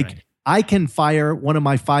 Like I can fire one of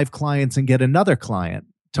my 5 clients and get another client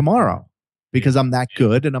tomorrow because I'm that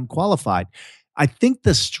good and I'm qualified. I think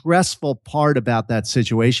the stressful part about that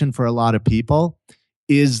situation for a lot of people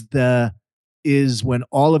is when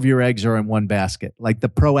all of your eggs are in one basket. Like the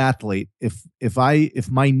pro athlete, if I hurt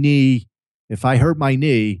my knee,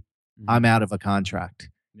 I'm out of a contract.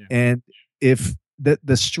 Yeah. And if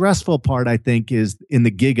the stressful part, I think, is in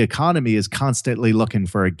the gig economy is constantly looking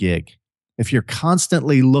for a gig. If you're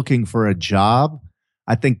constantly looking for a job,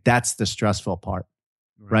 I think that's the stressful part,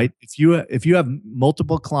 right? If you have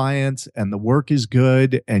multiple clients and the work is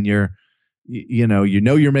good and you're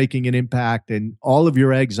making an impact and all of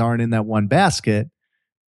your eggs aren't in that one basket,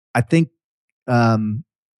 I think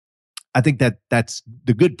that's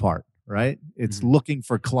the good part. Right? It's looking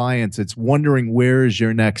for clients. It's wondering where is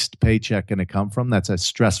your next paycheck going to come from. That's a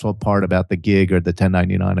stressful part about the gig or the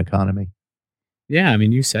 1099 economy. Yeah, I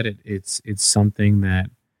mean, you said it. It's something that,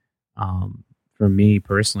 for me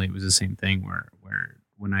personally, it was the same thing where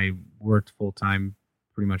when I worked full time,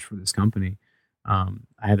 pretty much for this company, I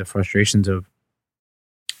had the frustrations of,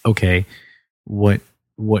 okay, what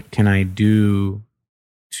can I do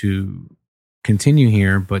to continue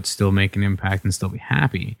here but still make an impact and still be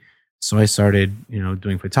happy? So I started,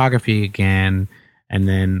 doing photography again, and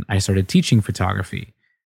then I started teaching photography.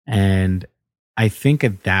 And I think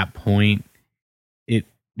at that point,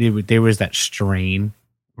 there was that strain,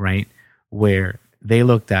 right, where they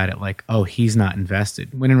looked at it like, oh, he's not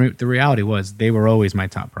invested. When the reality was, they were always my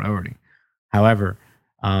top priority. However,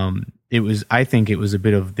 I think it was a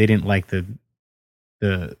bit of, they didn't like the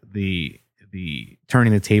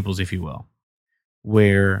turning the tables, if you will,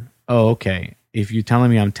 where, oh, okay, if you're telling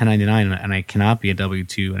me I'm 1099 and I cannot be a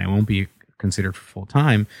W-2 and I won't be considered for full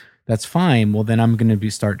time, that's fine. Well, then I'm going to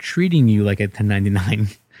start treating you like a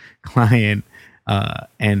 1099 client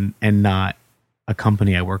and not a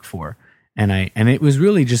company I work for. And it was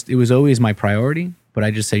really just, it was always my priority. But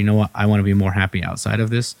I just said, you know what, I want to be more happy outside of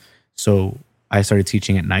this. So I started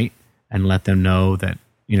teaching at night and let them know that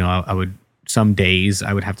I would, some days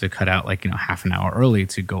I would have to cut out half an hour early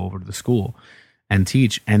to go over to the school and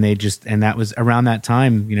teach. And that was around that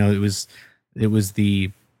time, it was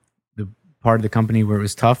the part of the company where it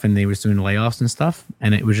was tough and they were doing layoffs and stuff.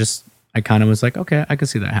 And it was just, I kind of was like, okay, I could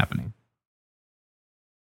see that happening.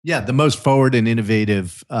 Yeah. The most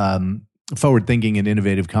forward-thinking and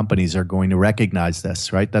innovative companies are going to recognize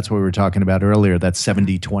this, right? That's what we were talking about earlier, that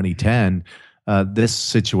 70-20-10. This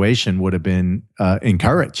situation would have been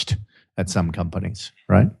encouraged at some companies,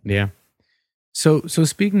 right? Yeah. So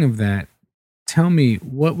speaking of that, tell me,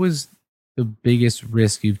 what was the biggest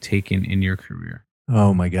risk you've taken in your career?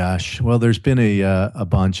 Oh my gosh. Well, there's been a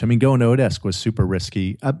bunch. I mean, going to Odesk was super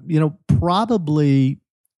risky. Probably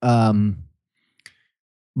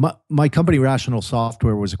my company, Rational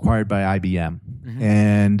Software, was acquired by IBM. Mm-hmm.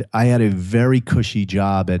 And I had a very cushy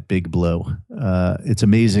job at Big Blue. It's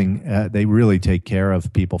amazing. They really take care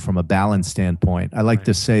of people from a balance standpoint. I like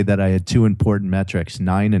to say that I had 2 important metrics,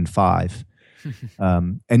 9 and 5.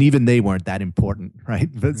 And even they weren't that important, right?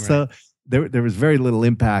 But Right. so there was very little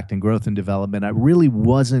impact and growth and development. I really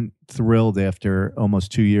wasn't thrilled after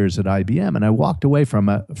almost 2 years at IBM, and I walked away from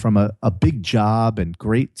a big job and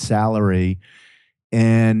great salary,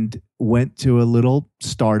 and went to a little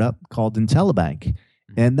startup called Intellibank.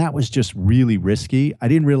 And that was just really risky. I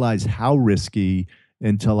didn't realize how risky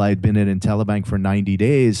until I had been at Intellibank for 90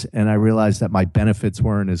 days. And I realized that my benefits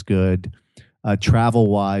weren't as good. Travel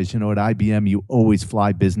wise, at IBM, you always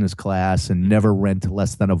fly business class and never rent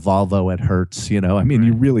less than a Volvo at Hertz. I mean,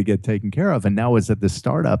 you really get taken care of. And now I was at this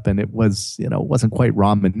startup, and it was, it wasn't quite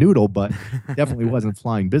ramen noodle, but definitely wasn't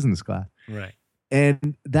flying business class. Right.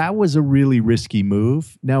 And that was a really risky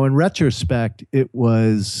move. Now, in retrospect, it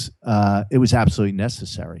was absolutely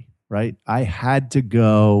necessary, right? I had to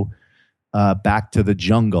go back to the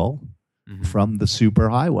jungle from the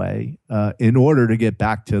superhighway in order to get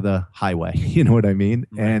back to the highway. You know what I mean?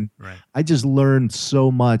 Right, I just learned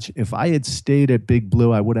so much. If I had stayed at Big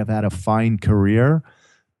Blue, I would have had a fine career,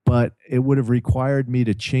 but it would have required me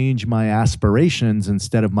to change my aspirations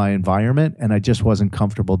instead of my environment, and I just wasn't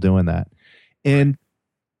comfortable doing that. And,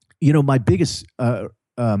 my biggest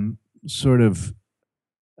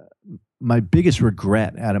my biggest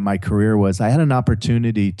regret out of my career was I had an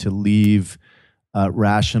opportunity to leave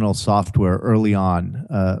Rational Software early on.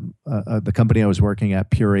 The company I was working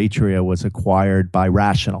at, Pure Atria, was acquired by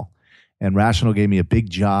Rational. And Rational gave me a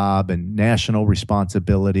big job and national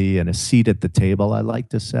responsibility and a seat at the table, I like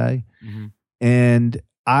to say. And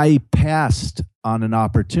I passed on an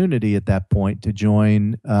opportunity at that point to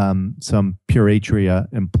join some Pure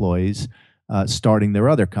Atria employees starting their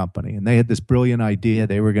other company. And they had this brilliant idea.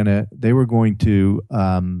 They were going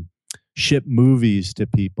to ship movies to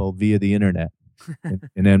people via the internet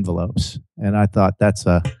in envelopes. And I thought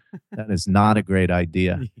that is not a great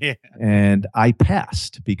idea. Yeah. And I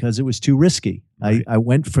passed because it was too risky. Right. I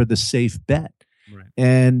went for the safe bet. Right.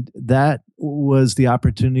 And that was the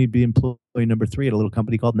opportunity to be employee number 3 at a little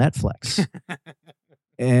company called Netflix.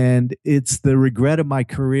 And it's the regret of my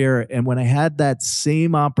career. And when I had that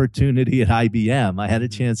same opportunity at IBM, I had a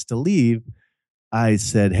chance to leave. I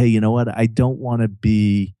said, hey, you know what? I don't want to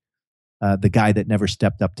be the guy that never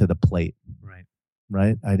stepped up to the plate.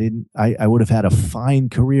 Right. I would have had a fine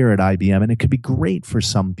career at IBM, and it could be great for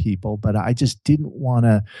some people, but I just didn't want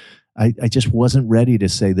to, I just wasn't ready to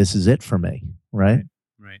say, this is it for me. Right.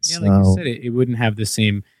 Yeah. Like you said, it wouldn't have the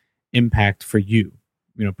same impact for you,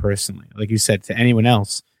 personally. Like you said, to anyone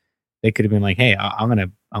else, they could have been like, hey, I'm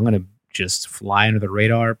going to just fly under the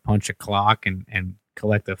radar, punch a clock, and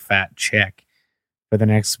collect a fat check for the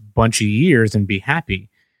next bunch of years and be happy.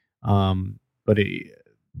 But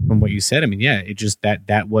from what you said, I mean, yeah, it just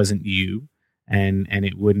that wasn't you, and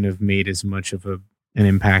it wouldn't have made as much of an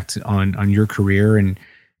impact on your career and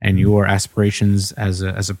your aspirations as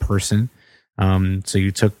a person. So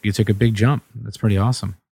you took a big jump. That's pretty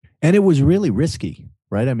awesome. And it was really risky,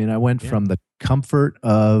 right? I mean, I went from the comfort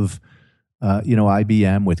of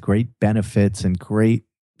IBM with great benefits and great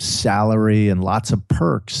salary and lots of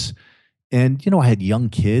perks. And, I had young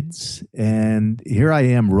kids, and here I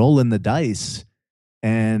am rolling the dice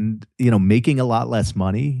and, making a lot less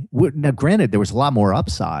money. Now, granted, there was a lot more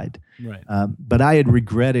upside, right? But I had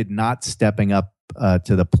regretted not stepping up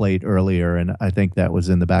to the plate earlier. And I think that was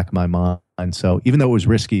in the back of my mind. So even though it was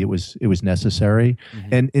risky, it was necessary.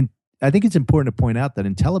 And I think it's important to point out that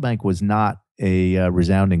Intellibank was not a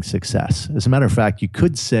resounding success. As a matter of fact, you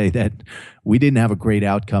could say that we didn't have a great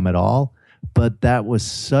outcome at all, but that was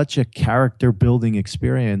such a character building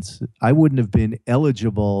experience. I wouldn't have been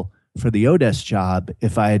eligible for the Odesk job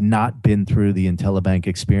if I had not been through the Intellibank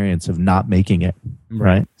experience of not making it.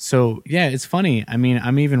 Right. So yeah, it's funny. I mean,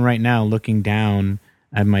 I'm even right now looking down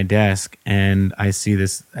at my desk, and I see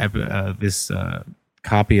this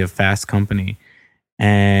copy of Fast Company,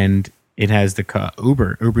 and it has the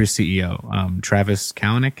Uber CEO, Travis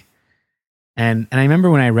Kalanick. And I remember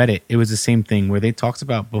when I read it, it was the same thing where they talked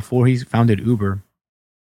about before he founded Uber,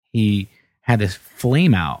 he had this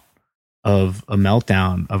flame out of a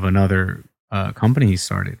meltdown of another company he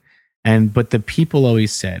started. But the people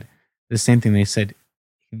always said the same thing. They said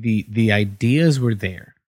the ideas were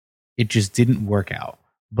there. It just didn't work out.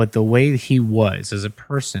 But the way he was as a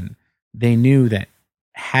person, they knew that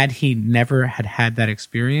had he never had that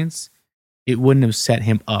experience, it wouldn't have set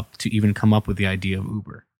him up to even come up with the idea of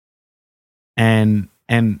Uber. And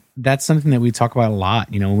that's something that we talk about a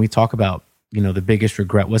lot. When we talk about, the biggest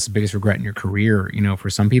regret, what's the biggest regret in your career, for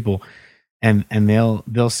some people, and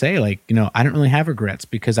they'll say like, I don't really have regrets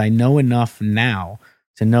because I know enough now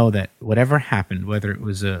to know that whatever happened, whether it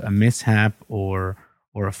was a mishap or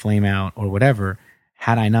a flame out or whatever,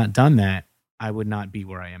 had I not done that, I would not be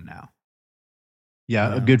where I am now.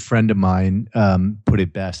 Yeah, a good friend of mine put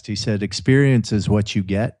it best. He said, experience is what you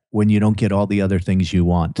get when you don't get all the other things you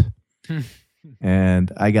want.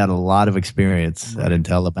 And I got a lot of experience at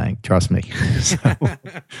IntelliBank, trust me.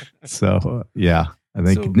 Yeah, I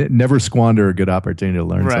think never squander a good opportunity to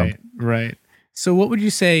learn something. Right. So what would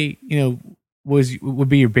you say, would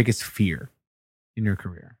be your biggest fear in your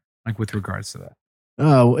career, like with regards to that?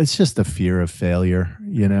 Oh, it's just the fear of failure.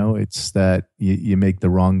 It's that you make the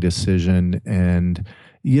wrong decision. And,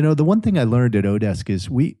 the one thing I learned at Odesk is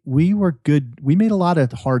we were good. We made a lot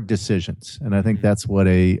of hard decisions. And I think that's what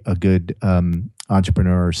a good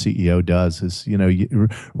entrepreneur or CEO does is,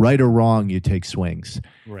 right or wrong, you take swings.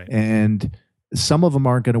 Right. And some of them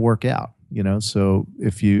aren't going to work out, So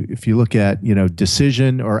if you look at,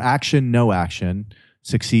 decision or action, no action,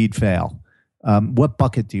 succeed, fail. What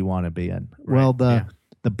bucket do you want to be in? Right. Well,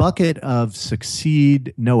 the bucket of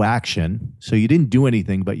succeed, no action. So you didn't do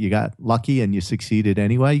anything, but you got lucky and you succeeded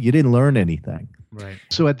anyway. You didn't learn anything. Right.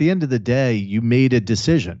 So at the end of the day, you made a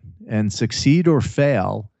decision, and succeed or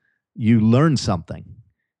fail, you learn something,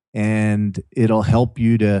 and it'll help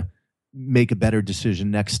you to make a better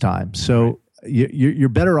decision next time. So you're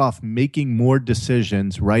better off making more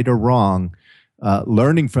decisions, right or wrong,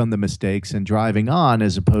 learning from the mistakes and driving on,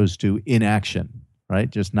 as opposed to inaction, right?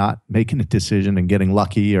 Just not making a decision and getting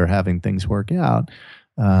lucky or having things work out.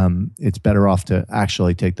 It's better off to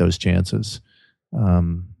actually take those chances.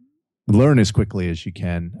 Learn as quickly as you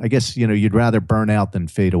can. I guess, you'd rather burn out than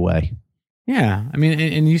fade away. Yeah. I mean,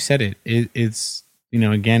 and you said it's,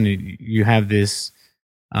 again, you have this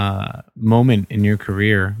moment in your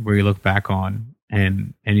career where you look back on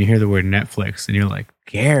and you hear the word Netflix and you're like,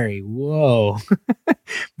 Gary, whoa.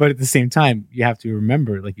 But at the same time, you have to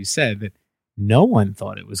remember, like you said, that no one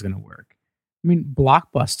thought it was going to work. I mean,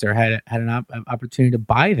 Blockbuster had an opportunity to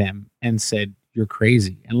buy them and said, you're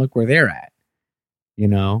crazy. And look where they're at,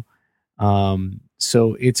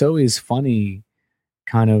 So it's always funny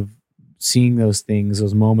kind of seeing those things,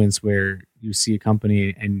 those moments where you see a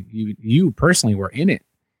company and you personally were in it.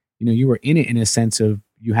 You were in it in a sense of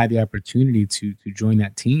you had the opportunity to join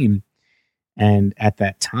that team. And at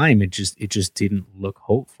that time, it just didn't look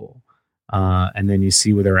hopeful. And then you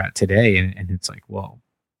see where they're at today, and it's like, well,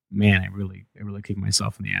 man, I really kicked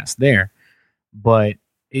myself in the ass there. But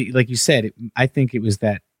like you said, I think it was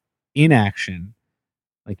that inaction,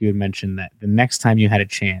 like you had mentioned, that the next time you had a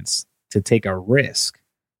chance to take a risk,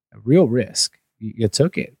 a real risk, you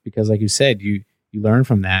took it because, like you said, you learned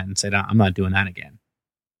from that and said, I'm not doing that again.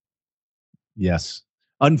 Yes.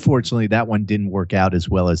 Unfortunately, that one didn't work out as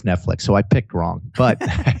well as Netflix, so I picked wrong. But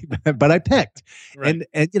but I picked, right.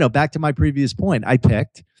 And back to my previous point, I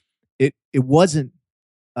picked. It wasn't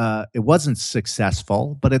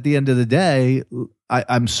successful, but at the end of the day,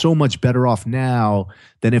 I'm so much better off now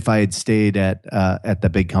than if I had stayed at the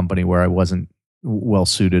big company where I wasn't well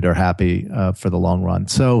suited or happy for the long run.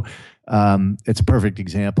 So it's a perfect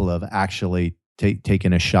example of actually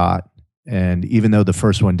taking a shot. And even though the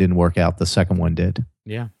first one didn't work out, the second one did.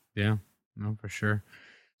 Yeah. No, for sure.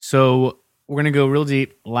 So we're going to go real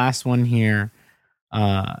deep. Last one here.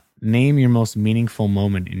 Name your most meaningful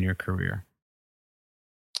moment in your career.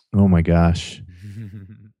 Oh my gosh.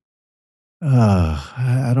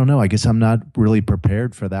 I don't know. I guess I'm not really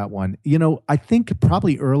prepared for that one. I think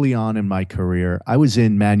probably early on in my career, I was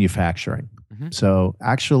in manufacturing. So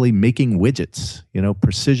actually making widgets,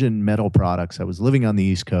 precision metal products. I was living on the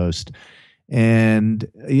East Coast, and,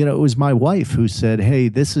 it was my wife who said, hey,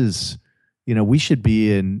 this is, we should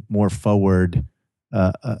be in more forward,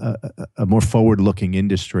 a more forward-looking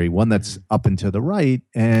industry, one that's up and to the right,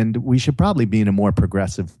 and we should probably be in a more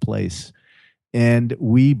progressive place. And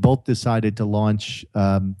we both decided to launch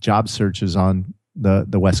job searches on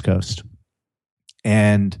the West Coast.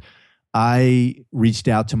 And I reached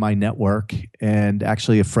out to my network, and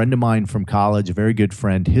actually a friend of mine from college, a very good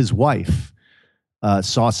friend, his wife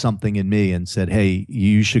saw something in me and said, hey,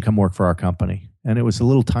 you should come work for our company. And it was a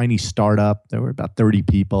little tiny startup. There were about 30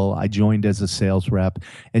 people. I joined as a sales rep,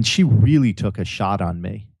 and she really took a shot on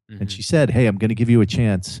me. And she said, hey, I'm going to give you a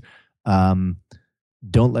chance.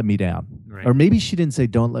 Don't let me down. Right. Or maybe she didn't say,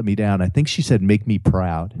 don't let me down. I think she said, make me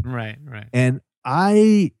proud. Right. And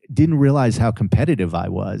I didn't realize how competitive I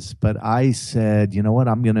was, but I said, you know what,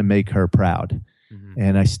 I'm going to make her proud.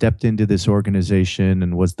 And I stepped into this organization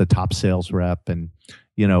and was the top sales rep. And,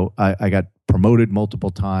 I got promoted multiple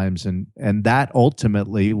times. And that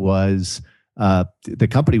ultimately was, the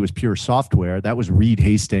company was Pure Software. That was Reed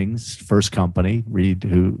Hastings' first company, Reed,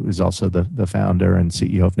 who is also the founder and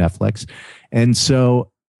CEO of Netflix. And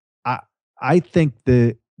so I think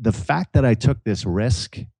the fact that I took this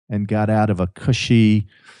risk and got out of a cushy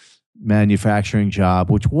manufacturing job,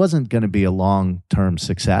 which wasn't going to be a long-term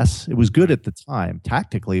success. It was good at the time.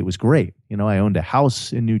 Tactically, it was great. I owned a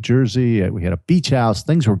house in New Jersey. We had a beach house.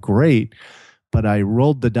 Things were great, but I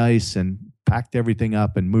rolled the dice and packed everything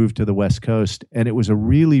up and moved to the West Coast. And it was a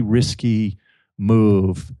really risky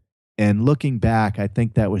move. And looking back, I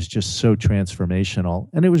think that was just so transformational.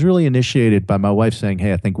 And it was really initiated by my wife saying,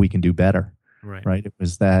 "Hey, I think we can do better." Right? It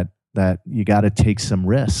was that you got to take some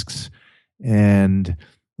risks. And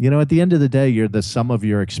at the end of the day, you're the sum of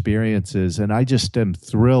your experiences. And I just am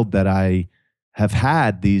thrilled that I have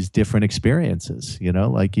had these different experiences,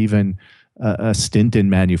 like even a stint in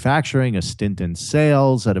manufacturing, a stint in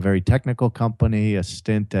sales at a very technical company, a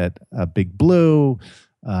stint at Big Blue,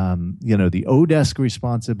 the Odesk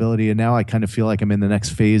responsibility. And now I kind of feel like I'm in the next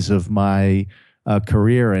phase of my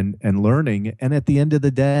career and learning. And at the end of the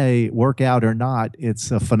day, workout or not, it's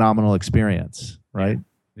a phenomenal experience, right?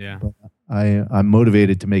 Yeah. But I'm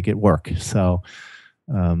motivated to make it work. So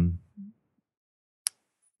I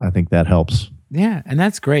think that helps. Yeah, and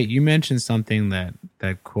that's great. You mentioned something that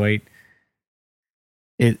quite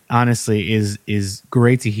it honestly is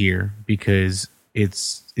great to hear, because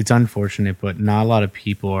it's unfortunate, but not a lot of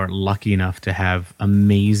people are lucky enough to have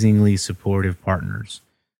amazingly supportive partners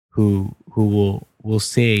who will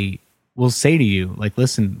say to you, like,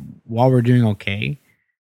 listen, while we're doing okay,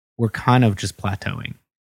 we're kind of just plateauing.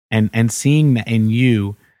 And seeing that in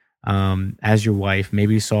you, as your wife,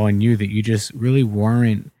 maybe saw in you that you just really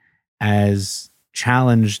weren't as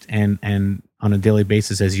challenged and on a daily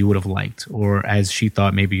basis as you would have liked, or as she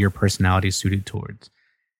thought maybe your personality suited towards.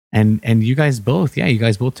 And you guys both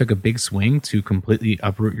took a big swing to completely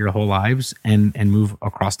uproot your whole lives and move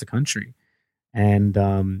across the country. And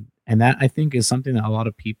that, I think, is something that a lot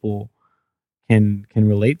of people can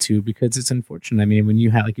relate to, because it's unfortunate. I mean, when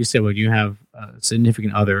you have, like you said, when you have a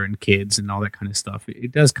significant other and kids and all that kind of stuff,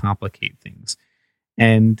 it does complicate things.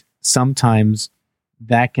 And sometimes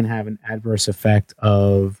that can have an adverse effect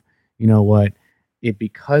of,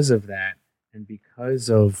 because of that, and because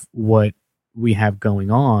of what we have going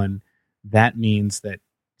on, that means that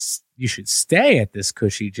you should stay at this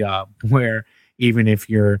cushy job where, even if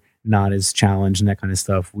you're not as challenged and that kind of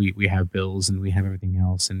stuff, we have bills and we have everything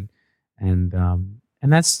else. And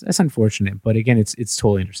that's unfortunate, but again, it's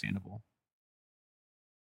totally understandable.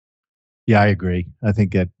 Yeah, I agree. I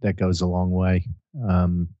think that goes a long way.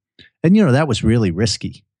 And that was really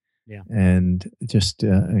risky. Yeah. And just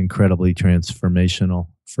incredibly transformational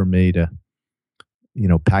for me to,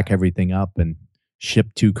 pack everything up and ship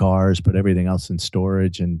 2 cars, put everything else in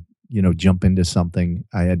storage, and, jump into something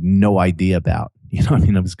I had no idea about.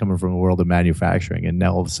 I was coming from a world of manufacturing, and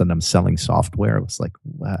now all of a sudden I'm selling software. It was like,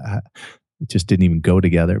 it just didn't even go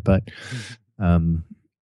together, but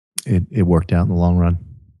it worked out in the long run.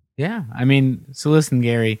 Yeah. I mean, so listen,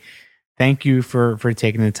 Gary, thank you for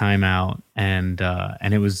taking the time out, and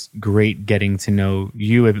it was great getting to know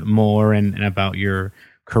you a bit more and about your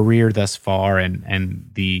career thus far, and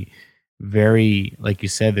the very, like you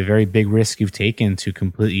said, the very big risk you've taken to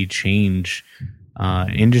completely change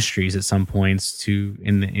industries at some points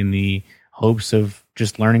in the hopes of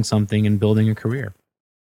just learning something and building a career.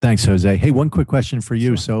 Thanks, Jose. Hey, one quick question for you.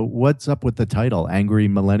 Sure. So what's up with the title, Angry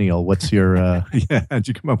Millennial? What's your, how'd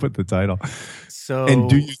you come up with the title? And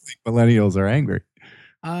do you think millennials are angry?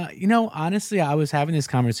 Honestly, I was having this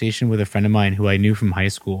conversation with a friend of mine who I knew from high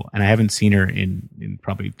school, and I haven't seen her in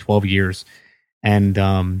probably 12 years.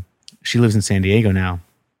 And she lives in San Diego now.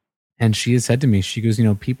 And she has said to me, she goes,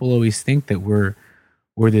 people always think that we're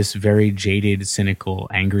this very jaded, cynical,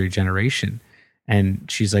 angry generation. And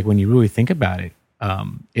she's like, when you really think about it,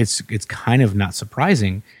 it's kind of not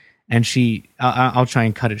surprising. And I'll try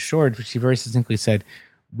and cut it short, but she very succinctly said,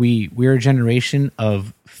 we're a generation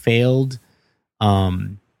of failed,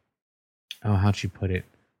 how'd she put it?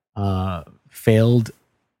 Failed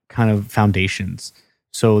kind of foundations.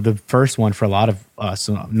 So the first one for a lot of us,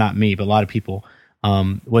 not me, but a lot of people,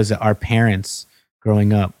 was that our parents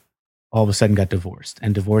growing up all of a sudden got divorced,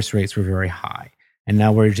 and divorce rates were very high. And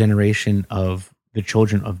now we're a generation of the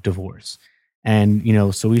children of divorce. And,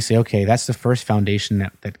 so we say, okay, that's the first foundation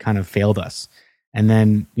that kind of failed us. And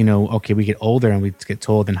then, okay, we get older and we get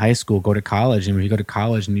told in high school, go to college. And when you go to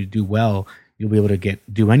college and you do well, you'll be able to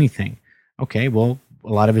do anything. Okay, well,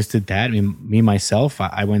 a lot of us did that. I mean, me, myself,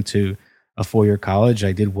 I went to a 4-year college.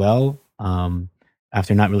 I did well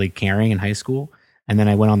after not really caring in high school. And then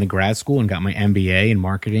I went on to grad school and got my MBA in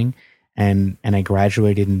marketing. And I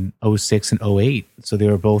graduated in 06 and 08. So they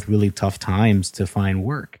were both really tough times to find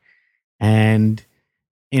work. And,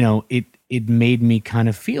 it made me kind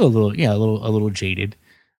of feel a little jaded.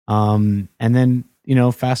 And then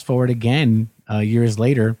fast forward again years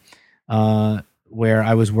later, where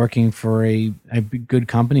I was working for a good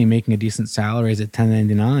company, making a decent salary as a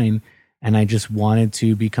 1099, and I just wanted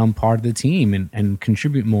to become part of the team and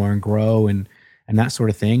contribute more and grow and that sort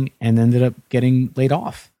of thing, and ended up getting laid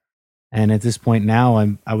off. And at this point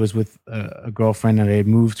now, I was with a girlfriend, and I had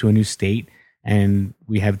moved to a new state, and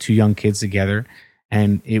we have 2 young kids together.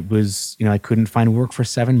 And it was, I couldn't find work for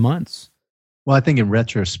 7 months. Well, I think in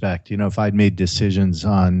retrospect, if I'd made decisions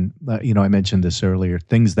on, I mentioned this earlier,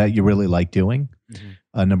 things that you really like doing,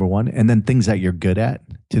 number one, and then things that you're good at,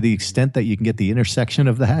 to the extent that you can get the intersection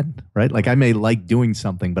of that, right? Like I may like doing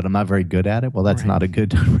something, but I'm not very good at it. Well, that's not a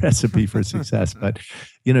good recipe for success. But,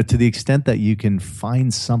 to the extent that you can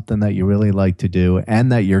find something that you really like to do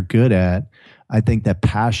and that you're good at, I think that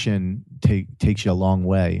passion takes you a long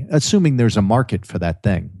way, assuming there's a market for that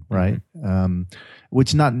thing, right?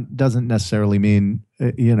 Which doesn't necessarily mean,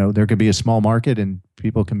 there could be a small market and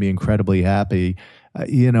people can be incredibly happy.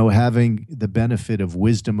 Having the benefit of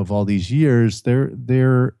wisdom of all these years,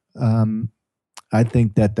 I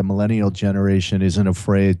think that the millennial generation isn't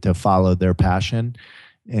afraid to follow their passion.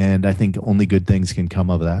 And I think only good things can come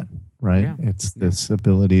of that, right? Yeah. It's this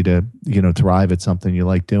ability to, thrive at something you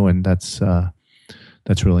like doing. That's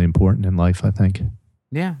really important in life, I think.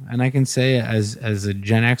 Yeah. And I can say as a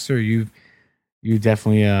Gen Xer, you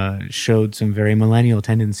definitely showed some very millennial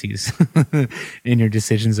tendencies in your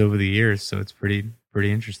decisions over the years. So it's pretty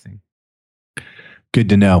interesting. Good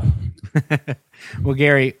to know. Well,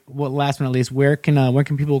 Gary, last but not least, where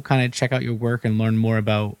can people kind of check out your work and learn more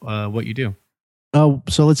about what you do? Oh,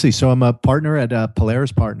 so let's see. So I'm a partner at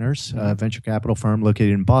Polaris Partners, a venture capital firm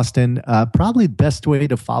located in Boston. Probably the best way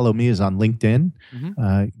to follow me is on LinkedIn.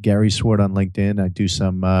 Gary Swart on LinkedIn. I do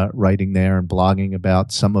some writing there and blogging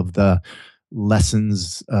about some of the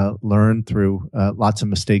lessons learned through lots of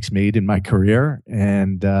mistakes made in my career.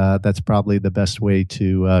 And that's probably the best way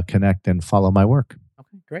to connect and follow my work.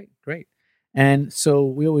 Okay, great. And so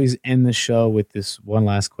we always end the show with this one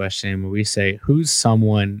last question where we say, who's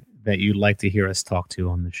someone that you'd like to hear us talk to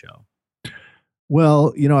on the show?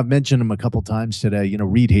 Well, I've mentioned him a couple times today.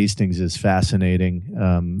 Reed Hastings is fascinating,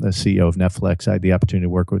 the CEO of Netflix. I had the opportunity to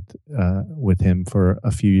work with him for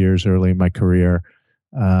a few years early in my career.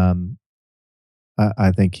 I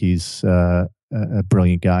think he's a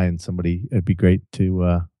brilliant guy and somebody it'd be great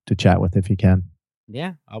to chat with if you can.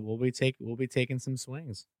 Yeah, we'll be taking some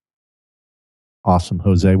swings. Awesome,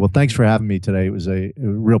 Jose. Well, thanks for having me today. It was a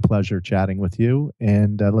real pleasure chatting with you,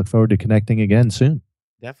 and I look forward to connecting again soon.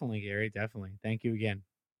 Definitely, Gary. Definitely. Thank you again.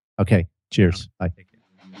 Okay. Cheers. Bye. Take care.